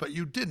arrangements? But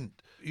you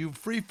didn't. You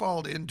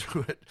free-falled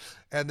into it,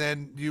 and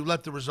then you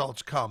let the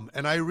results come.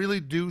 And I really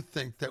do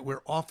think that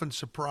we're often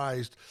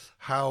surprised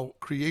how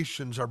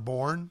creations are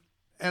born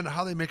and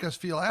how they make us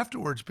feel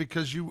afterwards,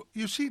 because you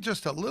see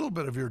just a little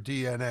bit of your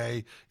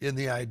DNA in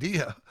the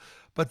idea,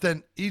 but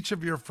then each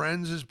of your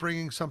friends is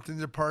bringing something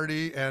to the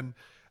party, and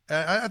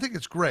I think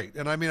it's great.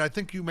 And I mean, I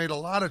think you made a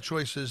lot of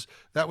choices.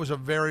 That was a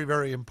very,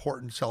 very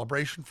important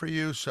celebration for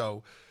you.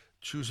 So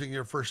choosing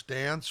your first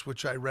dance,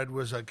 which I read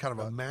was a kind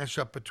of a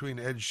mashup between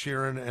Ed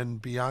Sheeran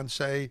and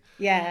Beyonce.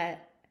 Yeah,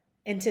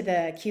 into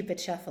the Cupid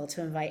Shuffle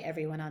to invite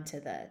everyone onto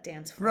the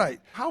dance floor. Right.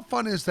 How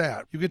fun is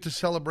that? You get to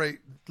celebrate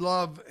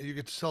love, you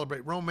get to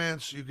celebrate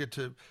romance, you get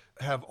to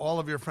have all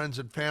of your friends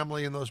and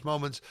family in those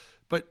moments,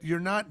 but you're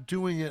not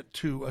doing it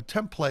to a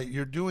template.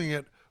 You're doing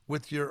it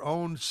with your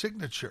own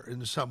signature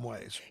in some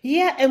ways.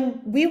 Yeah,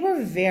 and we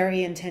were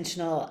very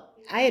intentional.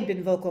 I had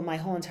been vocal my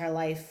whole entire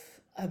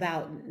life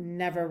about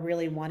never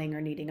really wanting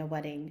or needing a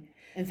wedding.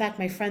 In fact,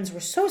 my friends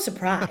were so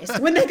surprised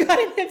when they got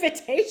an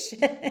invitation.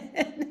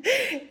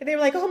 They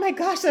were like, oh my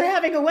gosh, they're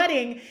having a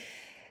wedding.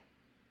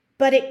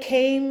 But it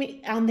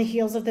came on the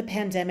heels of the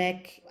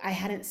pandemic. I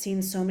hadn't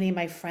seen so many of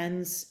my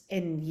friends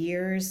in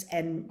years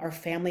and our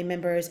family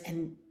members,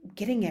 and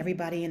getting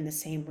everybody in the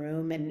same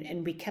room.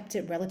 And we kept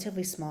it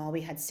relatively small.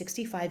 We had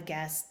 65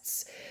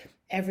 guests.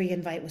 Every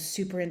invite was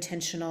super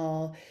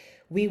intentional.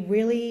 We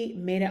really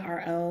made it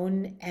our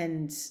own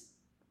and,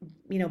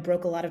 you know,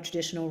 broke a lot of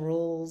traditional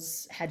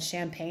rules, had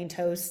champagne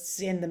toasts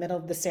in the middle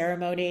of the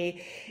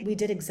ceremony. We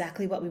did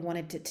exactly what we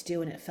wanted it to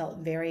do, and it felt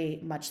very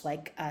much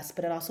like us,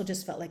 but it also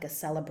just felt like a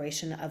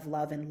celebration of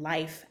love and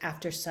life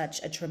after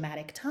such a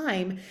traumatic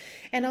time,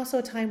 and also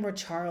a time where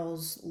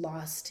Charles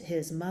lost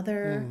his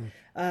mother.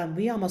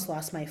 We almost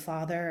lost my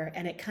father,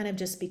 and it kind of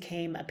just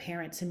became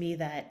apparent to me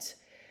that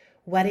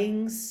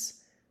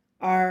weddings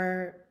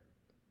are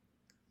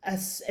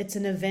it's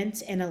an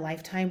event in a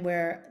lifetime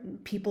where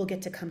people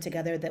get to come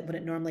together that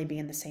wouldn't normally be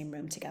in the same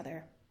room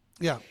together.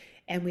 Yeah.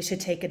 And we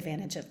should take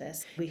advantage of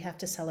this. We have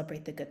to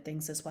celebrate the good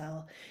things as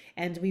well.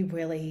 And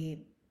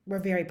we're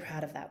very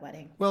proud of that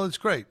wedding. Well, it's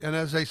great. And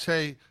as they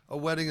say, a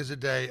wedding is a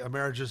day, a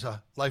marriage is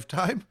a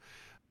lifetime.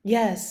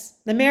 Yes.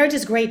 The marriage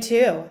is great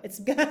too. It's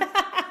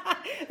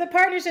the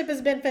partnership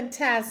has been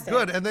fantastic.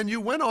 Good. And then you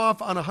went off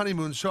on a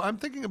honeymoon. So I'm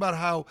thinking about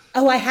how...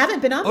 Oh, I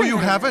haven't been on Oh, you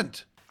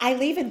haven't? I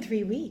leave in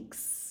 3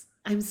 weeks.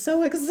 I'm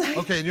so excited.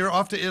 Okay, and you're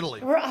off to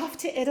Italy. We're off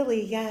to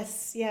Italy.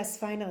 Yes,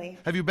 finally.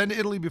 Have you been to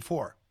Italy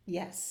before?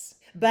 Yes,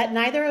 but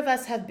neither of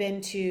us have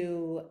been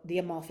to the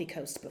Amalfi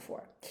Coast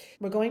before.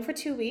 We're going for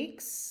 2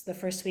 weeks. The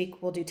first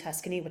week we'll do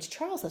Tuscany, which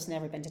Charles has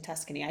never been to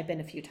Tuscany. I've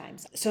been a few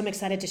times. So I'm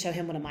excited to show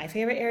him one of my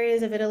favorite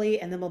areas of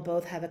Italy, and then we'll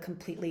both have a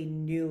completely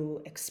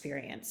new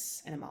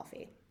experience in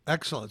Amalfi.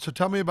 Excellent. So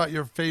tell me about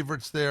your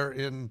favorites there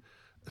in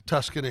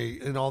Tuscany,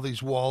 in all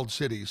these walled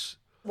cities.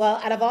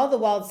 Well, out of all the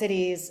walled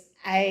cities,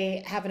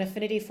 I have an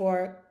affinity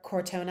for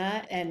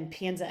Cortona and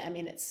Pienza. I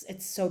mean, it's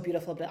so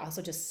beautiful, but it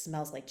also just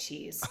smells like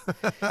cheese.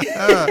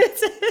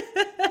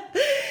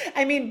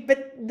 I mean,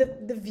 but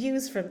the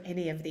views from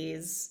any of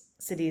these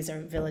cities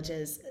or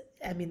villages,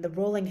 I mean, the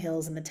rolling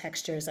hills and the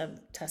textures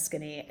of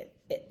Tuscany,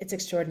 it's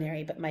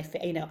extraordinary. But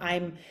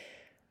I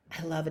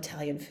love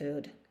Italian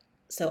food.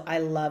 So I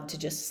love to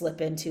just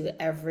slip into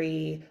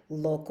every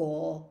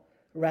local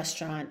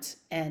restaurant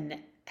and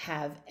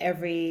have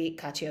every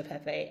cacio e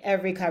pepe,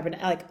 every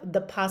carbonara, like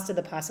the pasta,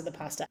 the pasta, the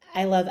pasta.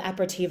 I love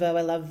aperitivo.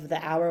 I love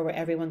the hour where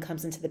everyone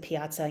comes into the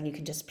piazza and you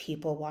can just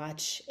people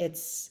watch.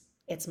 It's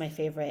my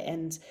favorite.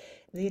 And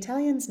the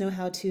Italians know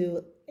how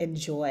to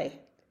enjoy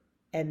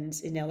and,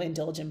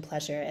 indulge in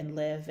pleasure and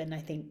live. And I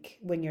think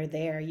when you're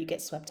there, you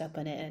get swept up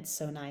in it, and it's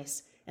so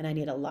nice. And I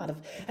need a lot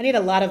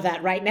of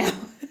that right now.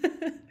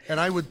 And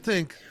I would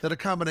think that a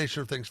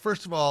combination of things.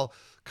 First of all,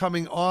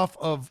 coming off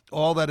of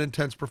all that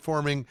intense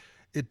performing,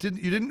 you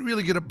didn't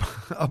really get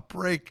a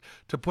break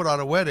to put on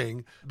a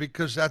wedding,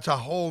 because that's a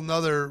whole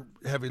nother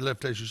heavy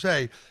lift, as you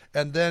say.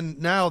 And then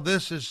now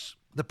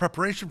the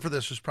preparation for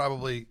this has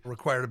probably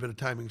required a bit of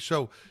timing.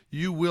 So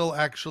you will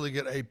actually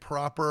get a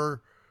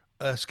proper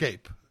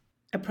escape.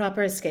 A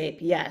proper escape,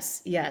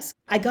 yes, yes.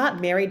 I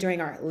got married during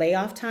our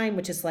layoff time,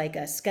 which is like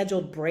a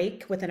scheduled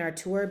break within our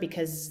tour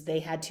because they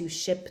had to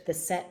ship the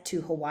set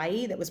to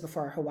Hawaii. That was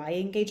before our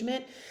Hawaii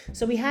engagement.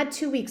 So we had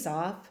 2 weeks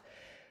off,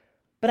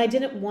 but I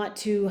didn't want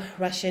to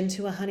rush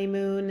into a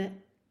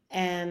honeymoon.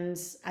 And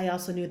I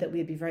also knew that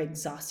we'd be very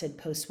exhausted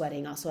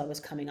post-wedding. Also, I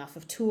was coming off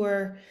of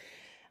tour.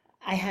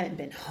 I hadn't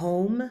been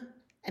home.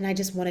 And I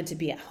just wanted to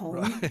be at home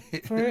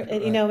right.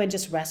 And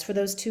just rest for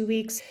those 2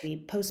 weeks.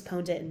 We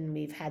postponed it, and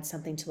we've had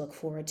something to look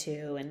forward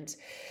to. And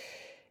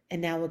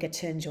now we'll get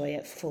to enjoy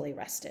it fully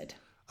rested.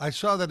 I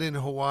saw that in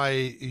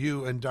Hawaii,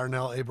 you and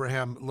Darnell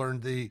Abraham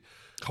learned the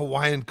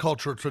Hawaiian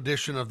cultural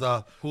tradition of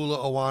the hula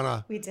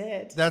awana. We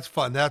did. That's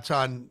fun. That's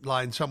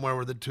online somewhere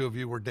where the two of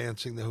you were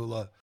dancing the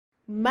hula.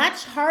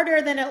 Much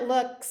harder than it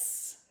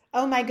looks.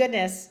 Oh my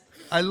goodness.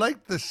 I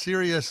liked the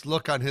serious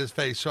look on his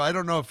face, so I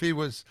don't know if he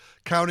was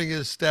counting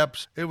his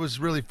steps. It was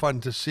really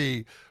fun to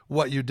see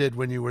what you did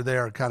when you were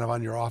there, kind of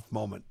on your off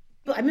moment.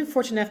 Well, I've been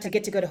fortunate enough to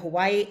get to go to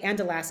Hawaii and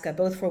Alaska,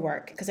 both for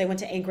work, because I went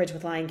to Anchorage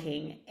with Lion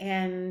King.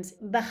 And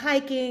the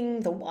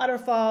hiking, the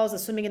waterfalls, the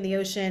swimming in the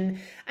ocean,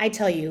 I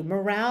tell you,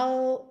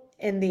 morale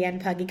in the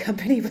Anpagi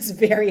company was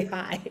very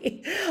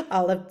high.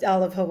 all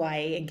of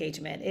Hawaii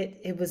engagement.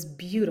 It was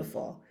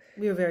beautiful.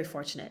 We were very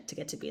fortunate to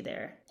get to be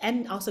there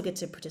and also get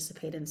to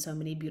participate in so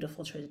many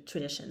beautiful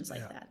traditions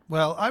like that.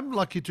 Well, I'm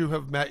lucky to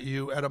have met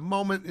you at a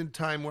moment in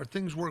time where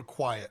things were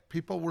quiet.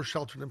 People were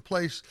sheltered in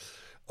place.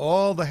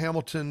 All the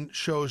Hamilton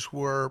shows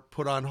were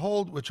put on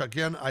hold, which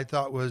again, I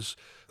thought was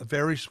a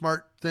very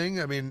smart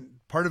thing. I mean,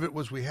 part of it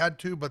was we had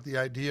to, but the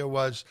idea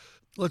was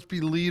let's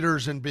be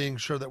leaders in being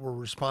sure that we're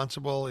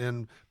responsible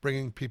in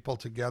bringing people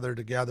together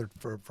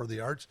for the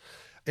arts.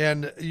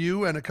 And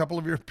you and a couple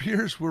of your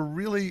peers were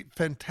really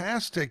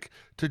fantastic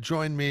to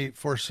join me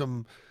for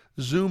some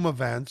Zoom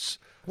events.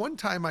 One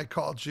time I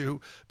called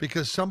you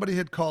because somebody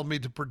had called me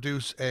to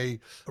produce a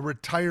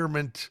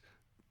retirement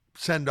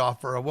send-off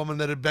for a woman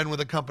that had been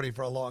with a company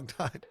for a long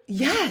time.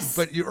 Yes.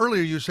 But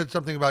earlier you said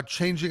something about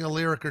changing a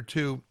lyric or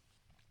two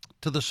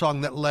to the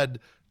song that led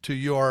to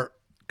your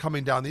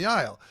coming down the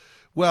aisle.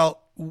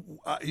 Well,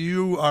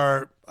 you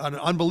are an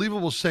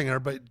unbelievable singer,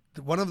 but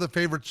one of the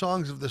favorite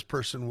songs of this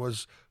person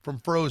was from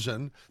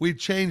Frozen.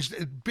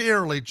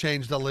 Barely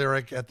changed the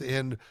lyric at the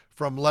end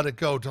from Let It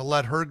Go to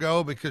Let Her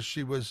Go because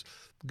she was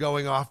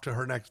going off to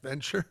her next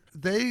venture.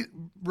 They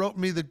wrote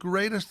me the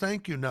greatest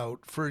thank you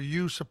note for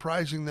you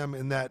surprising them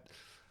in that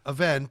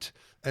event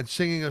and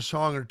singing a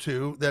song or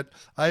two that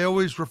I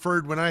always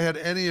referred when I had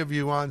any of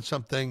you on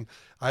something,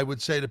 I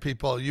would say to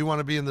people, you want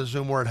to be in the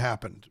Zoom where it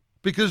happened.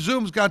 Because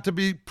Zoom's got to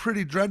be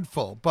pretty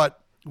dreadful. But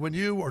when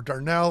you or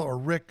Darnell or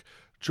Rick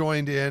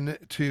joined in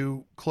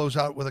to close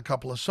out with a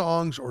couple of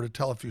songs or to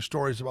tell a few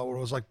stories about what it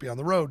was like to be on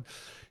the road,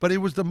 but it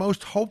was the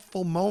most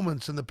hopeful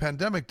moments in the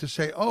pandemic to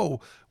say,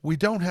 oh, we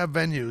don't have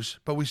venues,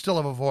 but we still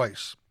have a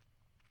voice.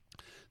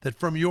 That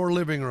from your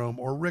living room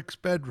or Rick's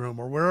bedroom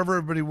or wherever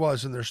everybody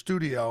was in their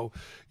studio,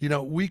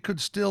 we could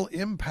still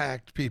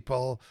impact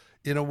people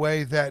in a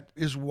way that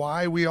is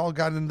why we all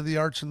got into the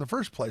arts in the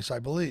first place, I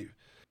believe.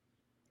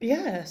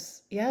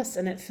 Yes.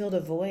 And it filled a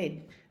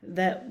void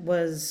that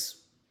was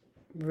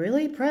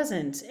really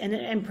present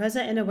and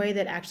present in a way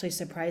that actually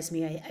surprised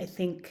me. I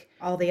think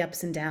all the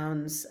ups and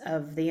downs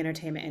of the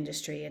entertainment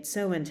industry, it's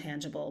so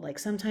intangible. Like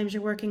sometimes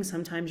you're working,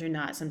 sometimes you're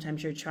not.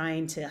 Sometimes you're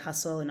trying to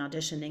hustle and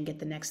audition and get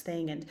the next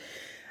thing. And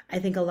I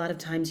think a lot of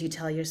times you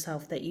tell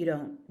yourself that you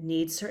don't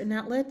need certain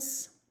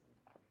outlets,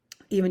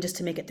 even just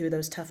to make it through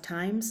those tough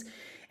times.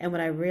 And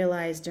what I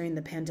realized during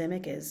the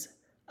pandemic is,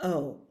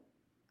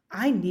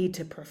 I need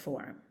to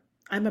perform.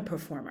 I'm a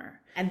performer.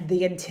 And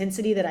the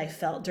intensity that I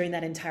felt during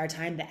that entire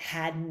time that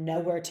had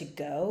nowhere to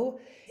go,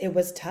 it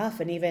was tough.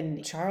 And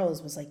even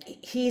Charles was like,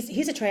 he's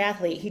a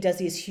triathlete. He does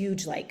these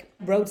huge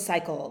road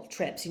cycle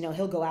trips.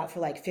 He'll go out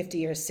for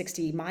 50 or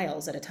 60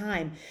 miles at a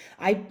time.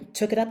 I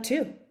took it up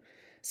too.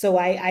 So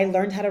I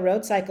learned how to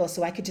road cycle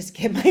so I could just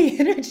get my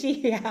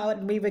energy out.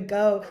 And we would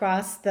go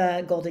across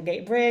the Golden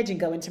Gate Bridge and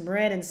go into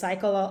Marin and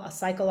cycle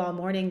all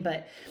morning.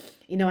 But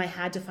I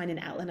had to find an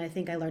outlet. And I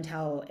think I learned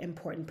how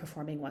important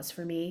performing was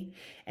for me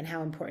and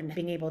how important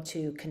being able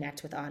to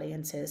connect with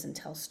audiences and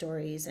tell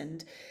stories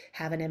and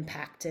have an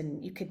impact.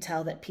 And you could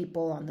tell that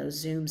people on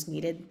those Zooms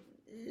needed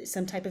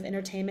some type of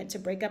entertainment to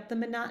break up the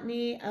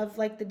monotony of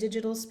like the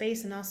digital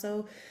space. And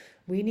also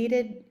we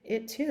needed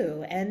it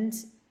too. And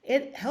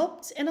it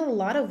helped in a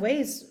lot of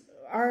ways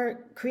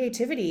our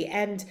creativity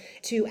and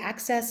to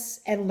access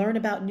and learn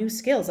about new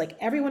skills. Like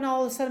everyone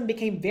all of a sudden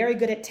became very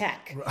good at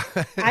tech.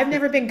 Right. I've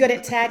never been good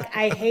at tech.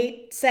 I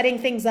hate setting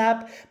things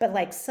up, but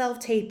like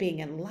self-taping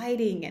and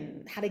lighting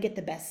and how to get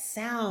the best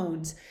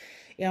sound.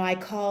 You know, I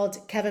called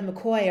Kevin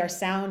McCoy, our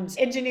sound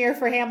engineer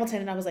for Hamilton,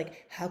 and I was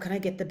like, how can I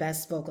get the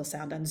best vocal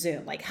sound on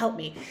Zoom? Like, help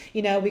me.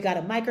 You know, we got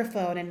a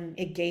microphone, and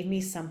it gave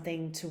me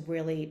something to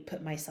really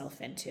put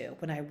myself into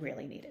when I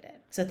really needed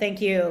it. So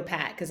thank you,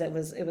 Pat, because it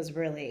was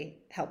really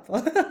helpful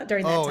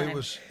during that time.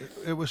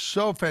 It was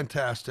so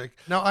fantastic.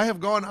 Now, I have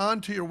gone on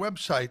to your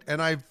website,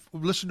 and I've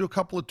listened to a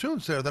couple of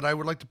tunes there that I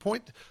would like to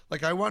point.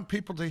 Like, I want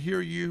people to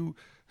hear you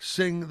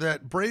sing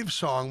that Brave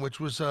song, which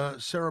was a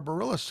Sarah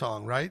Bareilles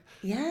song, right?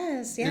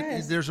 Yes.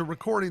 There's a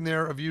recording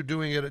there of you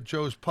doing it at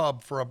Joe's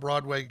Pub for a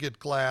Broadway Get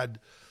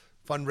Glad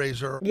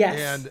fundraiser. Yes.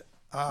 And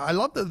I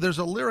love that there's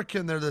a lyric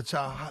in there that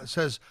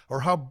says, or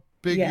how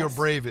big your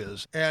brave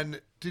is. And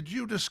did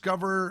you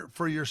discover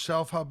for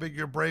yourself how big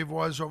your brave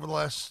was over the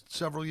last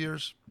several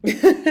years?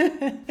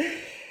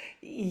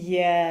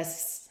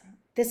 Yes.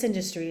 This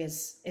industry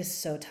is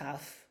so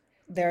tough.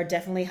 There are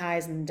definitely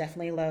highs and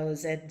definitely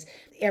lows. And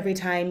every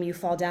time you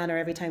fall down or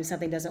every time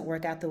something doesn't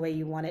work out the way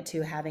you want it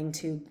to, having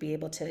to be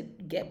able to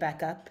get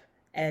back up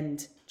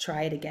and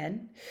try it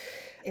again.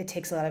 It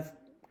takes a lot of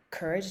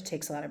courage. It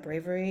takes a lot of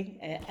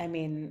bravery. I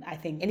mean, I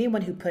think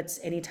anyone who puts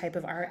any type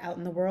of art out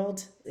in the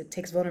world, it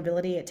takes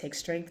vulnerability, it takes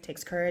strength, it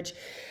takes courage,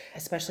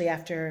 especially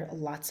after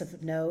lots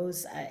of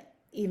no's.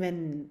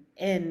 Even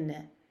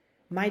in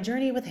my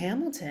journey with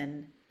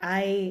Hamilton,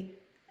 I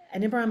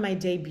remember on my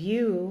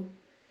debut,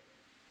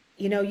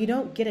 you know, you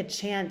don't get a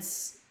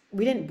chance.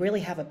 We didn't really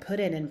have a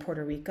put-in in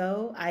Puerto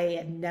Rico.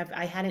 I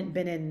hadn't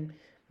been in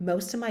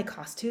most of my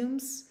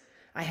costumes.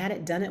 I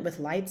hadn't done it with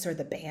lights or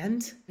the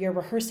band. You're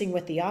rehearsing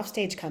with the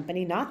offstage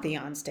company, not the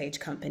onstage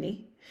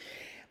company.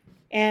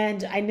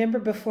 And I remember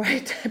before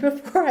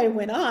I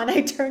went on,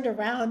 I turned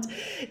around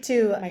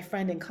to my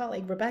friend and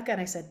colleague, Rebecca, and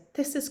I said,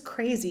 this is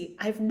crazy.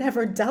 I've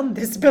never done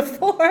this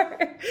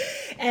before.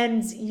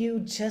 And you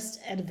just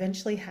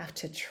eventually have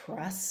to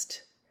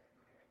trust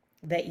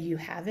that you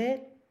have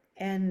it,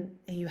 and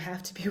you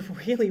have to be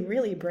really,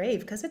 really brave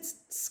because it's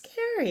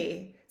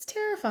scary. It's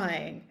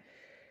terrifying.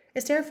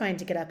 It's terrifying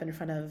to get up in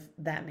front of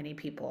that many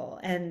people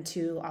and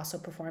to also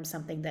perform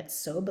something that's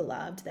so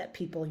beloved that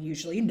people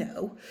usually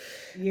know.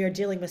 You're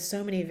dealing with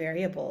so many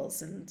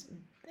variables, and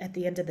at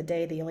the end of the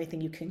day, the only thing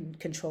you can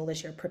control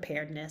is your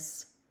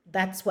preparedness.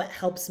 That's what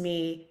helps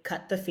me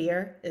cut the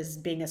fear, is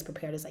being as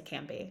prepared as I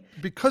can be.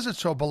 Because it's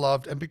so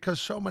beloved and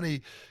because so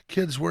many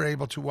kids were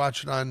able to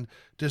watch it on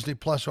Disney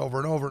Plus over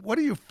and over, what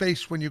do you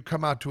face when you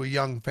come out to a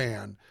young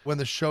fan when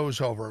the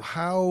show's over?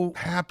 How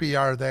happy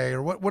are they,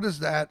 or what is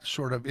that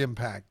sort of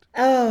impact?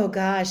 Oh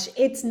gosh,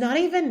 it's not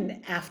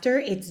even after,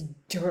 it's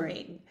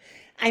during.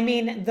 I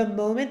mean, the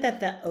moment that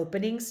the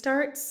opening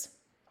starts,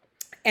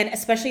 and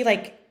especially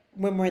like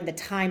when we're in the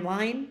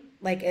timeline,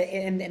 like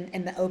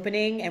in the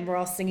opening and we're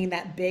all singing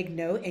that big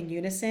note in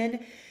unison,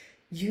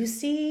 you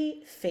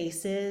see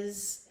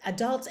faces,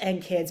 adults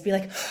and kids, be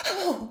like,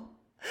 oh,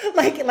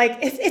 like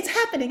it's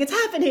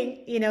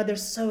happening. You know, they're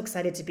so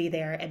excited to be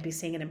there and be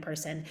seeing it in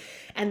person.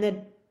 And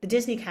the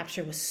Disney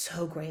capture was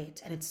so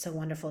great, and it's so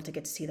wonderful to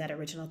get to see that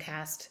original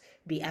cast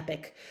be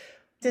epic.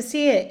 To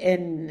see it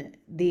in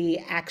the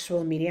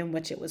actual medium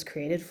which it was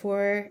created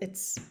for,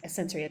 it's a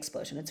sensory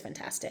explosion. It's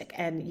fantastic.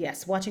 And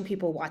yes, watching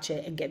people watch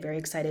it and get very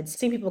excited,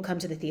 seeing people come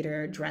to the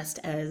theater dressed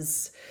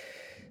as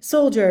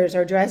soldiers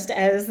or dressed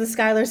as the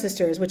Schuyler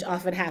sisters, which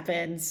often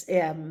happens,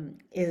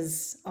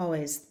 is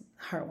always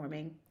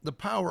heartwarming. The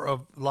power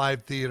of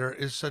live theater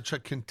is such a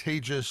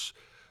contagious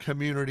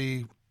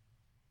community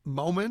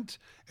moment.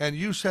 And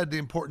you said the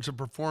importance of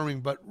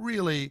performing, but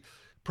really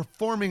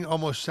performing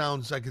almost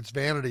sounds like it's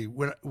vanity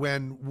when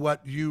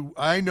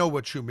I know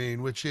what you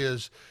mean, which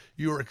is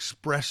you're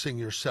expressing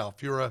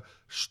yourself. You're a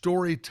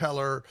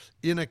storyteller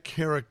in a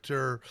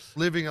character,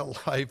 living a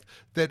life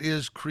that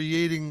is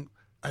creating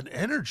an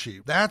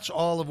energy. That's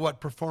all of what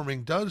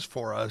performing does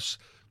for us.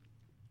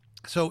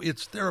 So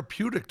it's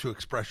therapeutic to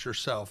express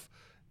yourself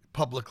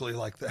publicly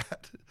like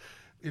that.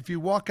 If you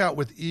walk out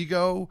with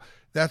ego,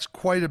 that's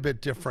quite a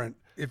bit different.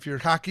 If you're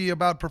cocky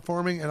about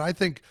performing, and I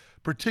think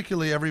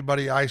particularly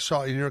everybody I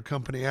saw in your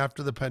company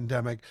after the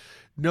pandemic,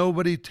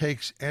 nobody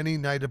takes any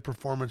night of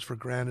performance for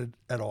granted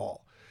at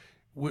all.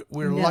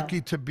 We're lucky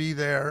to be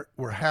there.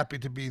 We're happy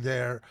to be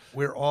there.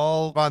 We're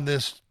all on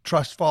this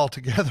trust fall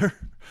together,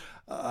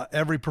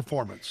 every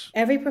performance.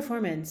 Every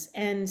performance.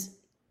 And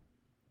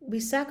we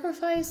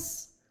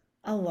sacrifice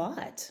a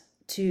lot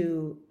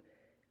to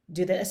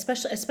do that,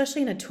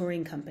 especially in a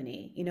touring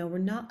company. You know, we're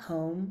not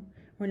home.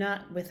 We're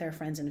not with our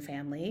friends and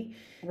family.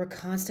 We're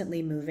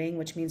constantly moving,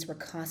 which means we're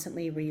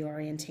constantly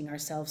reorienting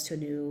ourselves to a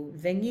new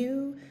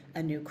venue,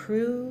 a new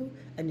crew,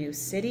 a new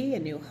city, a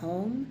new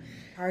home.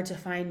 Hard to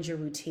find your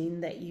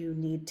routine that you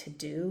need to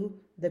do.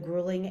 The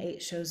grueling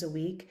 8 shows a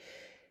week.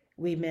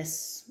 We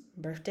miss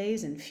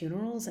birthdays and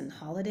funerals and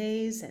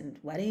holidays and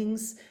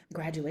weddings,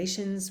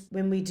 graduations,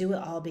 when we do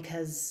it all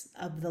because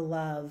of the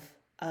love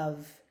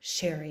of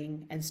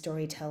sharing and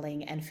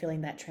storytelling and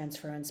feeling that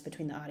transference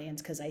between the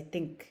audience. Because I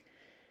think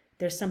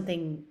there's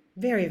something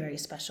very, very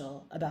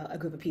special about a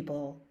group of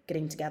people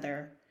getting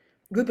together,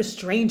 a group of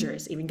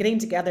strangers even getting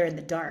together in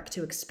the dark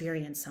to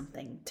experience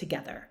something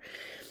together.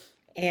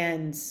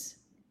 And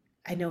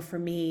I know for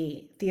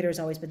me, theater's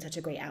always been such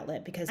a great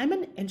outlet because I'm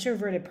an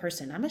introverted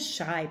person. I'm a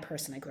shy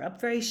person. I grew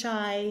up very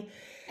shy.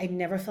 I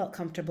never felt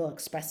comfortable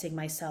expressing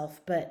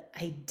myself, but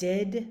I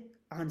did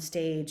on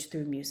stage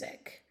through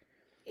music.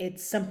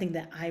 It's something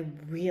that I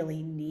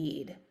really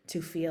need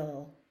to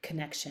feel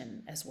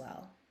connection as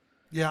well.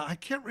 Yeah, I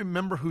can't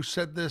remember who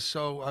said this,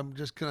 so I'm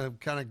just going to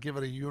kind of give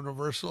it a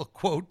universal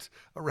quote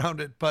around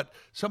it. But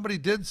somebody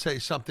did say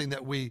something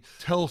that we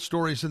tell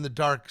stories in the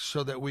dark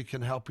so that we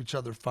can help each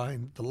other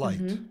find the light.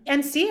 Mm-hmm.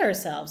 And see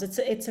ourselves.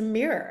 It's a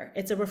mirror.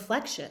 It's a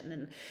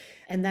reflection.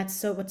 And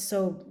that's what's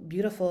so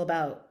beautiful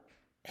about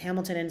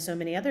Hamilton and so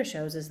many other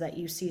shows is that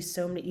you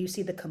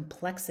see the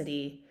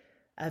complexity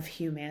of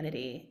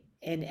humanity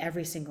in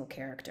every single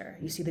character.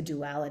 You see the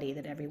duality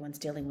that everyone's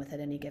dealing with at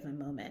any given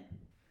moment.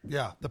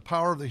 Yeah, the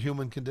power of the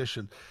human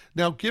condition.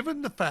 Now,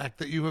 given the fact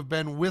that you have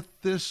been with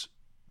this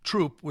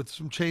troupe with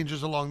some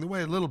changes along the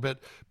way a little bit,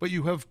 but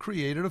you have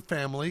created a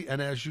family,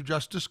 and as you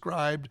just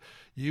described,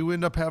 you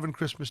end up having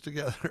Christmas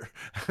together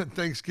and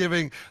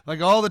Thanksgiving.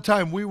 Like all the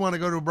time, we want to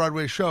go to a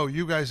Broadway show.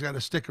 You guys got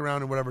to stick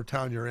around in whatever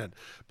town you're in.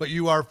 But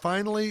you are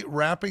finally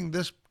wrapping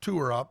this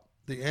tour up.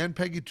 The Ann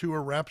Peggy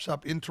tour wraps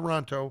up in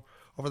Toronto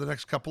over the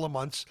next couple of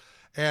months.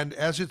 And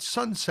as it's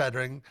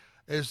sunsetting,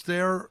 is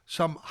there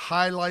some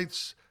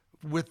highlights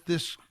with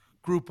this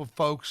group of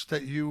folks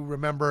that you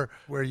remember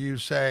where you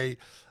say,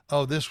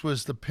 oh, this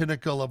was the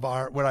pinnacle of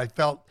when I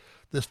felt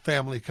this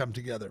family come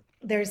together?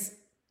 There's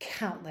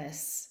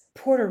countless.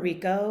 Puerto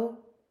Rico,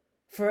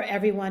 for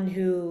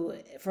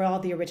all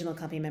the original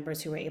company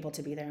members who were able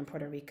to be there in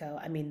Puerto Rico,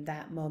 I mean,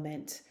 that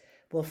moment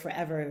will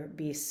forever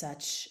be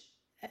such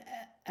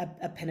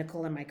a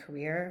pinnacle in my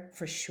career,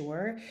 for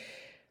sure.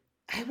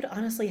 I would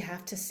honestly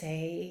have to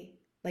say,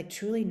 like,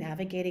 truly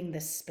navigating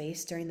this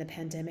space during the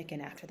pandemic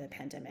and after the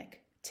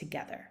pandemic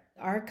together.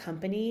 Our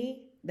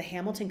company, the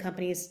Hamilton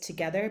companies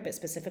together, but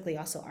specifically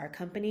also our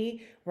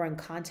company, were in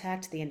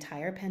contact the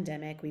entire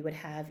pandemic. We would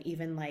have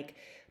even like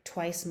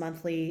twice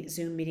monthly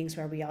Zoom meetings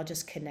where we all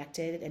just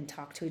connected and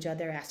talked to each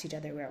other, asked each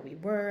other where we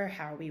were,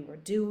 how we were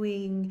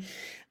doing.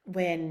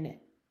 When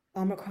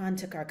Omicron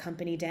took our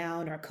company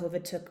down, or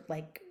COVID took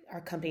our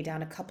company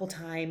down a couple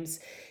times,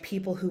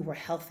 people who were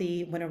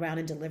healthy went around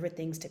and delivered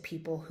things to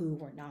people who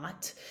were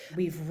not.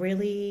 We've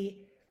really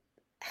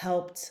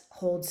helped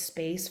hold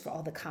space for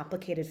all the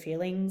complicated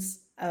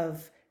feelings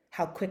of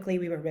how quickly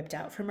we were ripped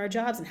out from our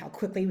jobs and how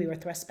quickly we were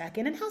thrust back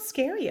in and how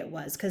scary it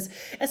was. Because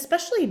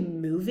especially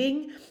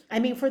moving, I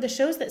mean, for the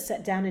shows that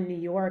set down in New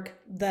York,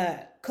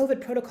 the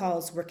COVID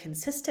protocols were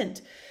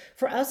consistent.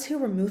 For us who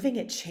were moving,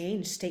 it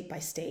changed state by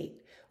state.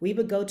 We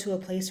would go to a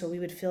place where we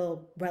would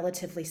feel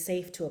relatively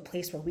safe to a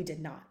place where we did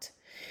not.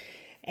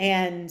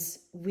 And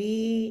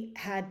we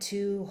had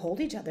to hold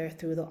each other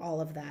through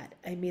all of that.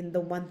 I mean, the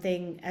one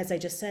thing, as I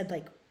just said,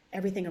 like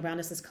everything around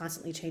us is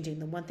constantly changing.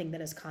 The one thing that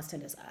is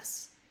constant is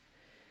us.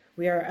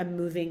 We are a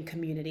moving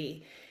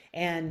community.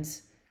 And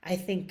I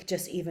think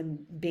just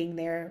even being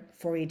there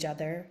for each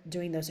other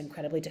during those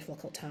incredibly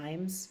difficult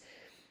times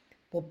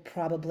will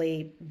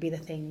probably be the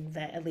thing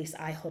that at least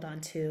I hold on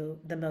to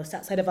the most,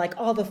 outside of like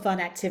all the fun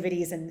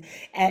activities and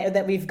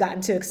that we've gotten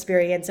to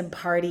experience and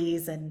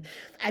parties. And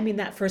I mean,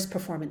 that first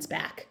performance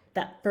back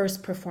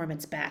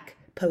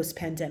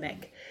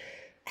post-pandemic,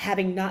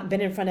 having not been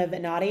in front of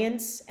an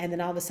audience and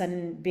then all of a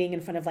sudden being in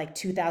front of like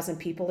 2,000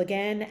 people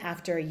again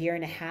after a year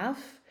and a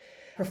half,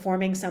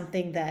 performing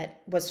something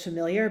that was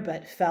familiar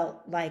but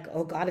felt like,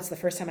 oh God, it's the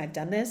first time I've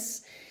done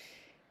this.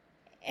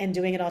 And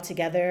doing it all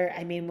together.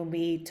 I mean, when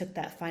we took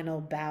that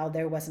final bow,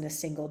 there wasn't a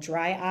single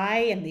dry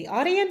eye in the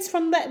audience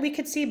from that we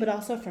could see, but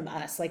also from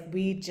us. Like,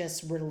 we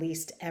just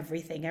released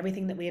everything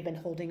that we had been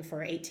holding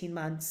for 18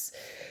 months,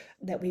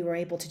 that we were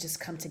able to just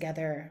come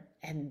together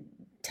and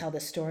tell the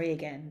story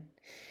again.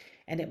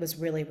 And it was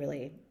really,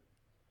 really,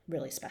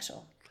 really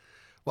special.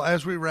 Well,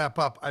 as we wrap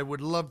up, I would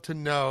love to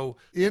know,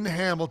 in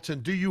Hamilton,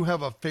 do you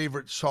have a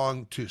favorite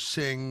song to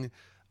sing?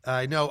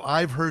 I know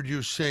I've heard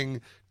you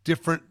sing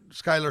different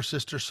Schuyler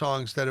sister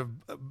songs that have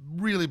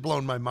really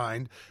blown my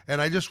mind. And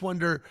I just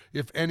wonder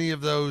if any of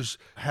those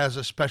has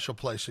a special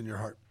place in your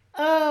heart.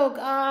 Oh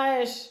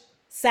gosh.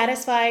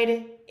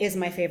 Satisfied is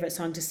my favorite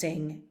song to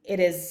sing.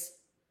 It is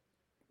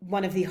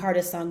one of the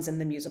hardest songs in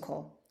the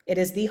musical. It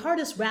is the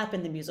hardest rap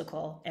in the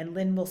musical, and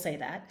Lynn will say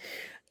that.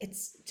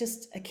 It's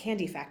just a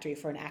candy factory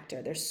for an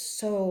actor. There's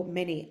so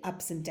many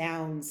ups and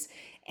downs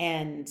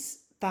and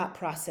thought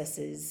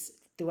processes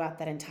throughout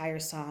that entire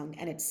song,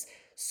 and it's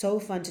so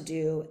fun to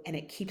do, and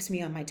it keeps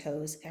me on my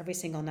toes every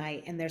single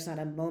night. And there's not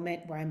a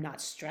moment where I'm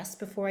not stressed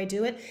before I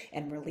do it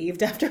and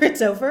relieved after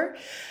it's over.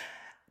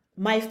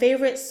 My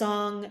favorite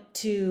song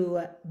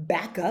to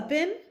back up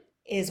in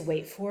is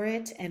Wait For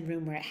It and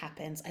Room Where It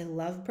Happens. I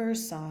love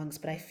Burr's songs,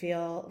 but I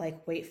feel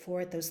like Wait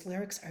For It, those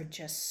lyrics are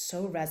just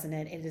so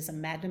resonant. It is a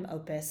magnum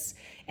opus,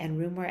 and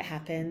Room Where It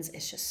Happens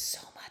is just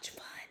so much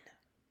fun.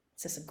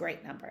 It's just a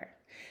great number.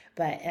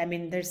 But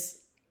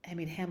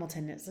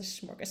Hamilton is a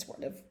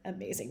smorgasbord of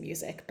amazing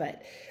music,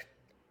 but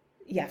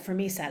yeah, for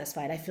me,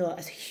 Satisfied, I feel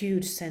a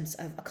huge sense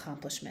of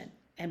accomplishment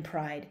and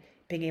pride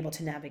being able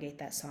to navigate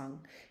that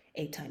song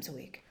 8 times a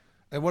week.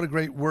 And what a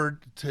great word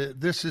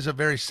this is a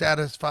very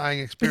satisfying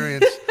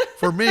experience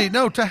for me.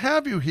 No, to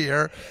have you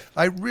here.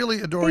 I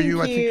really adore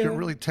you. I think you're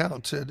really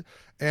talented.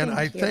 And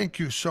thank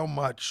you so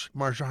much,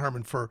 MARJA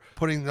Harmon, for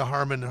putting the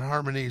Harmon and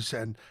harmonies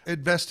and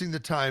investing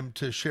the time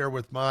to share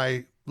with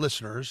my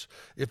listeners.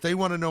 If they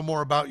want to know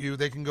more about you,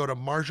 they can go to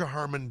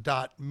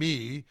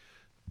marjaharmon.me.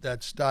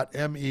 That's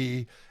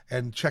 .me,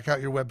 and check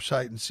out your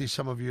website and see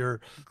some of your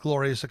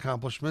glorious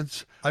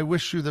accomplishments. I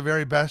wish you the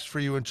very best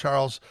for you and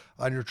Charles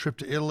on your trip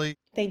to Italy.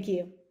 Thank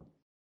you.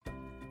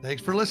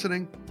 Thanks for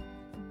listening.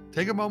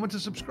 Take a moment to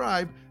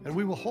subscribe, and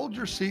we will hold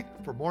your seat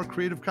for more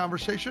creative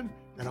conversation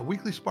and a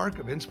weekly spark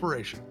of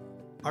inspiration.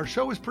 Our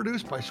show is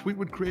produced by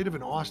Sweetwood Creative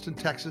in Austin,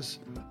 Texas,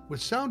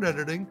 with sound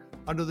editing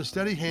under the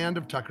steady hand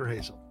of Tucker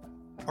Hazel.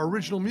 Our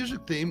original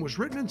music theme was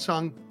written and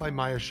sung by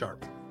Maya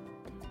Sharp,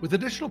 with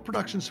additional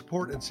production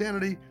support and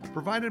sanity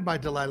provided by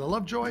Delilah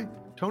Lovejoy,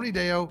 Tony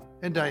Deo,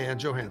 and Diane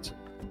Johansson.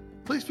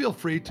 Please feel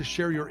free to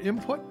share your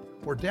input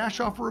or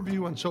dash off a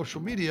review on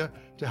social media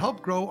to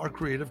help grow our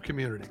creative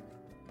community.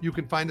 You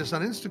can find us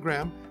on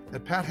Instagram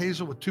at Pat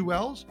Hazel with 2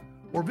 L's,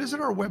 or visit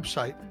our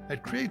website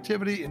at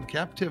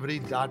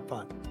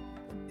creativityincaptivity.fun.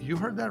 You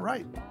heard that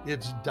right.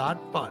 It's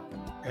 .fun,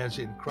 as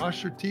in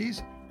cross your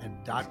T's and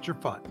dot your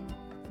fun.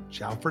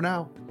 Ciao for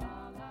now.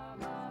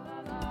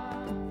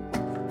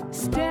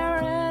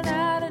 Staring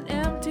at an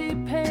empty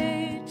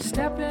page,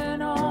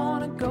 stepping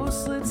on a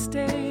ghostlit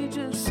stage.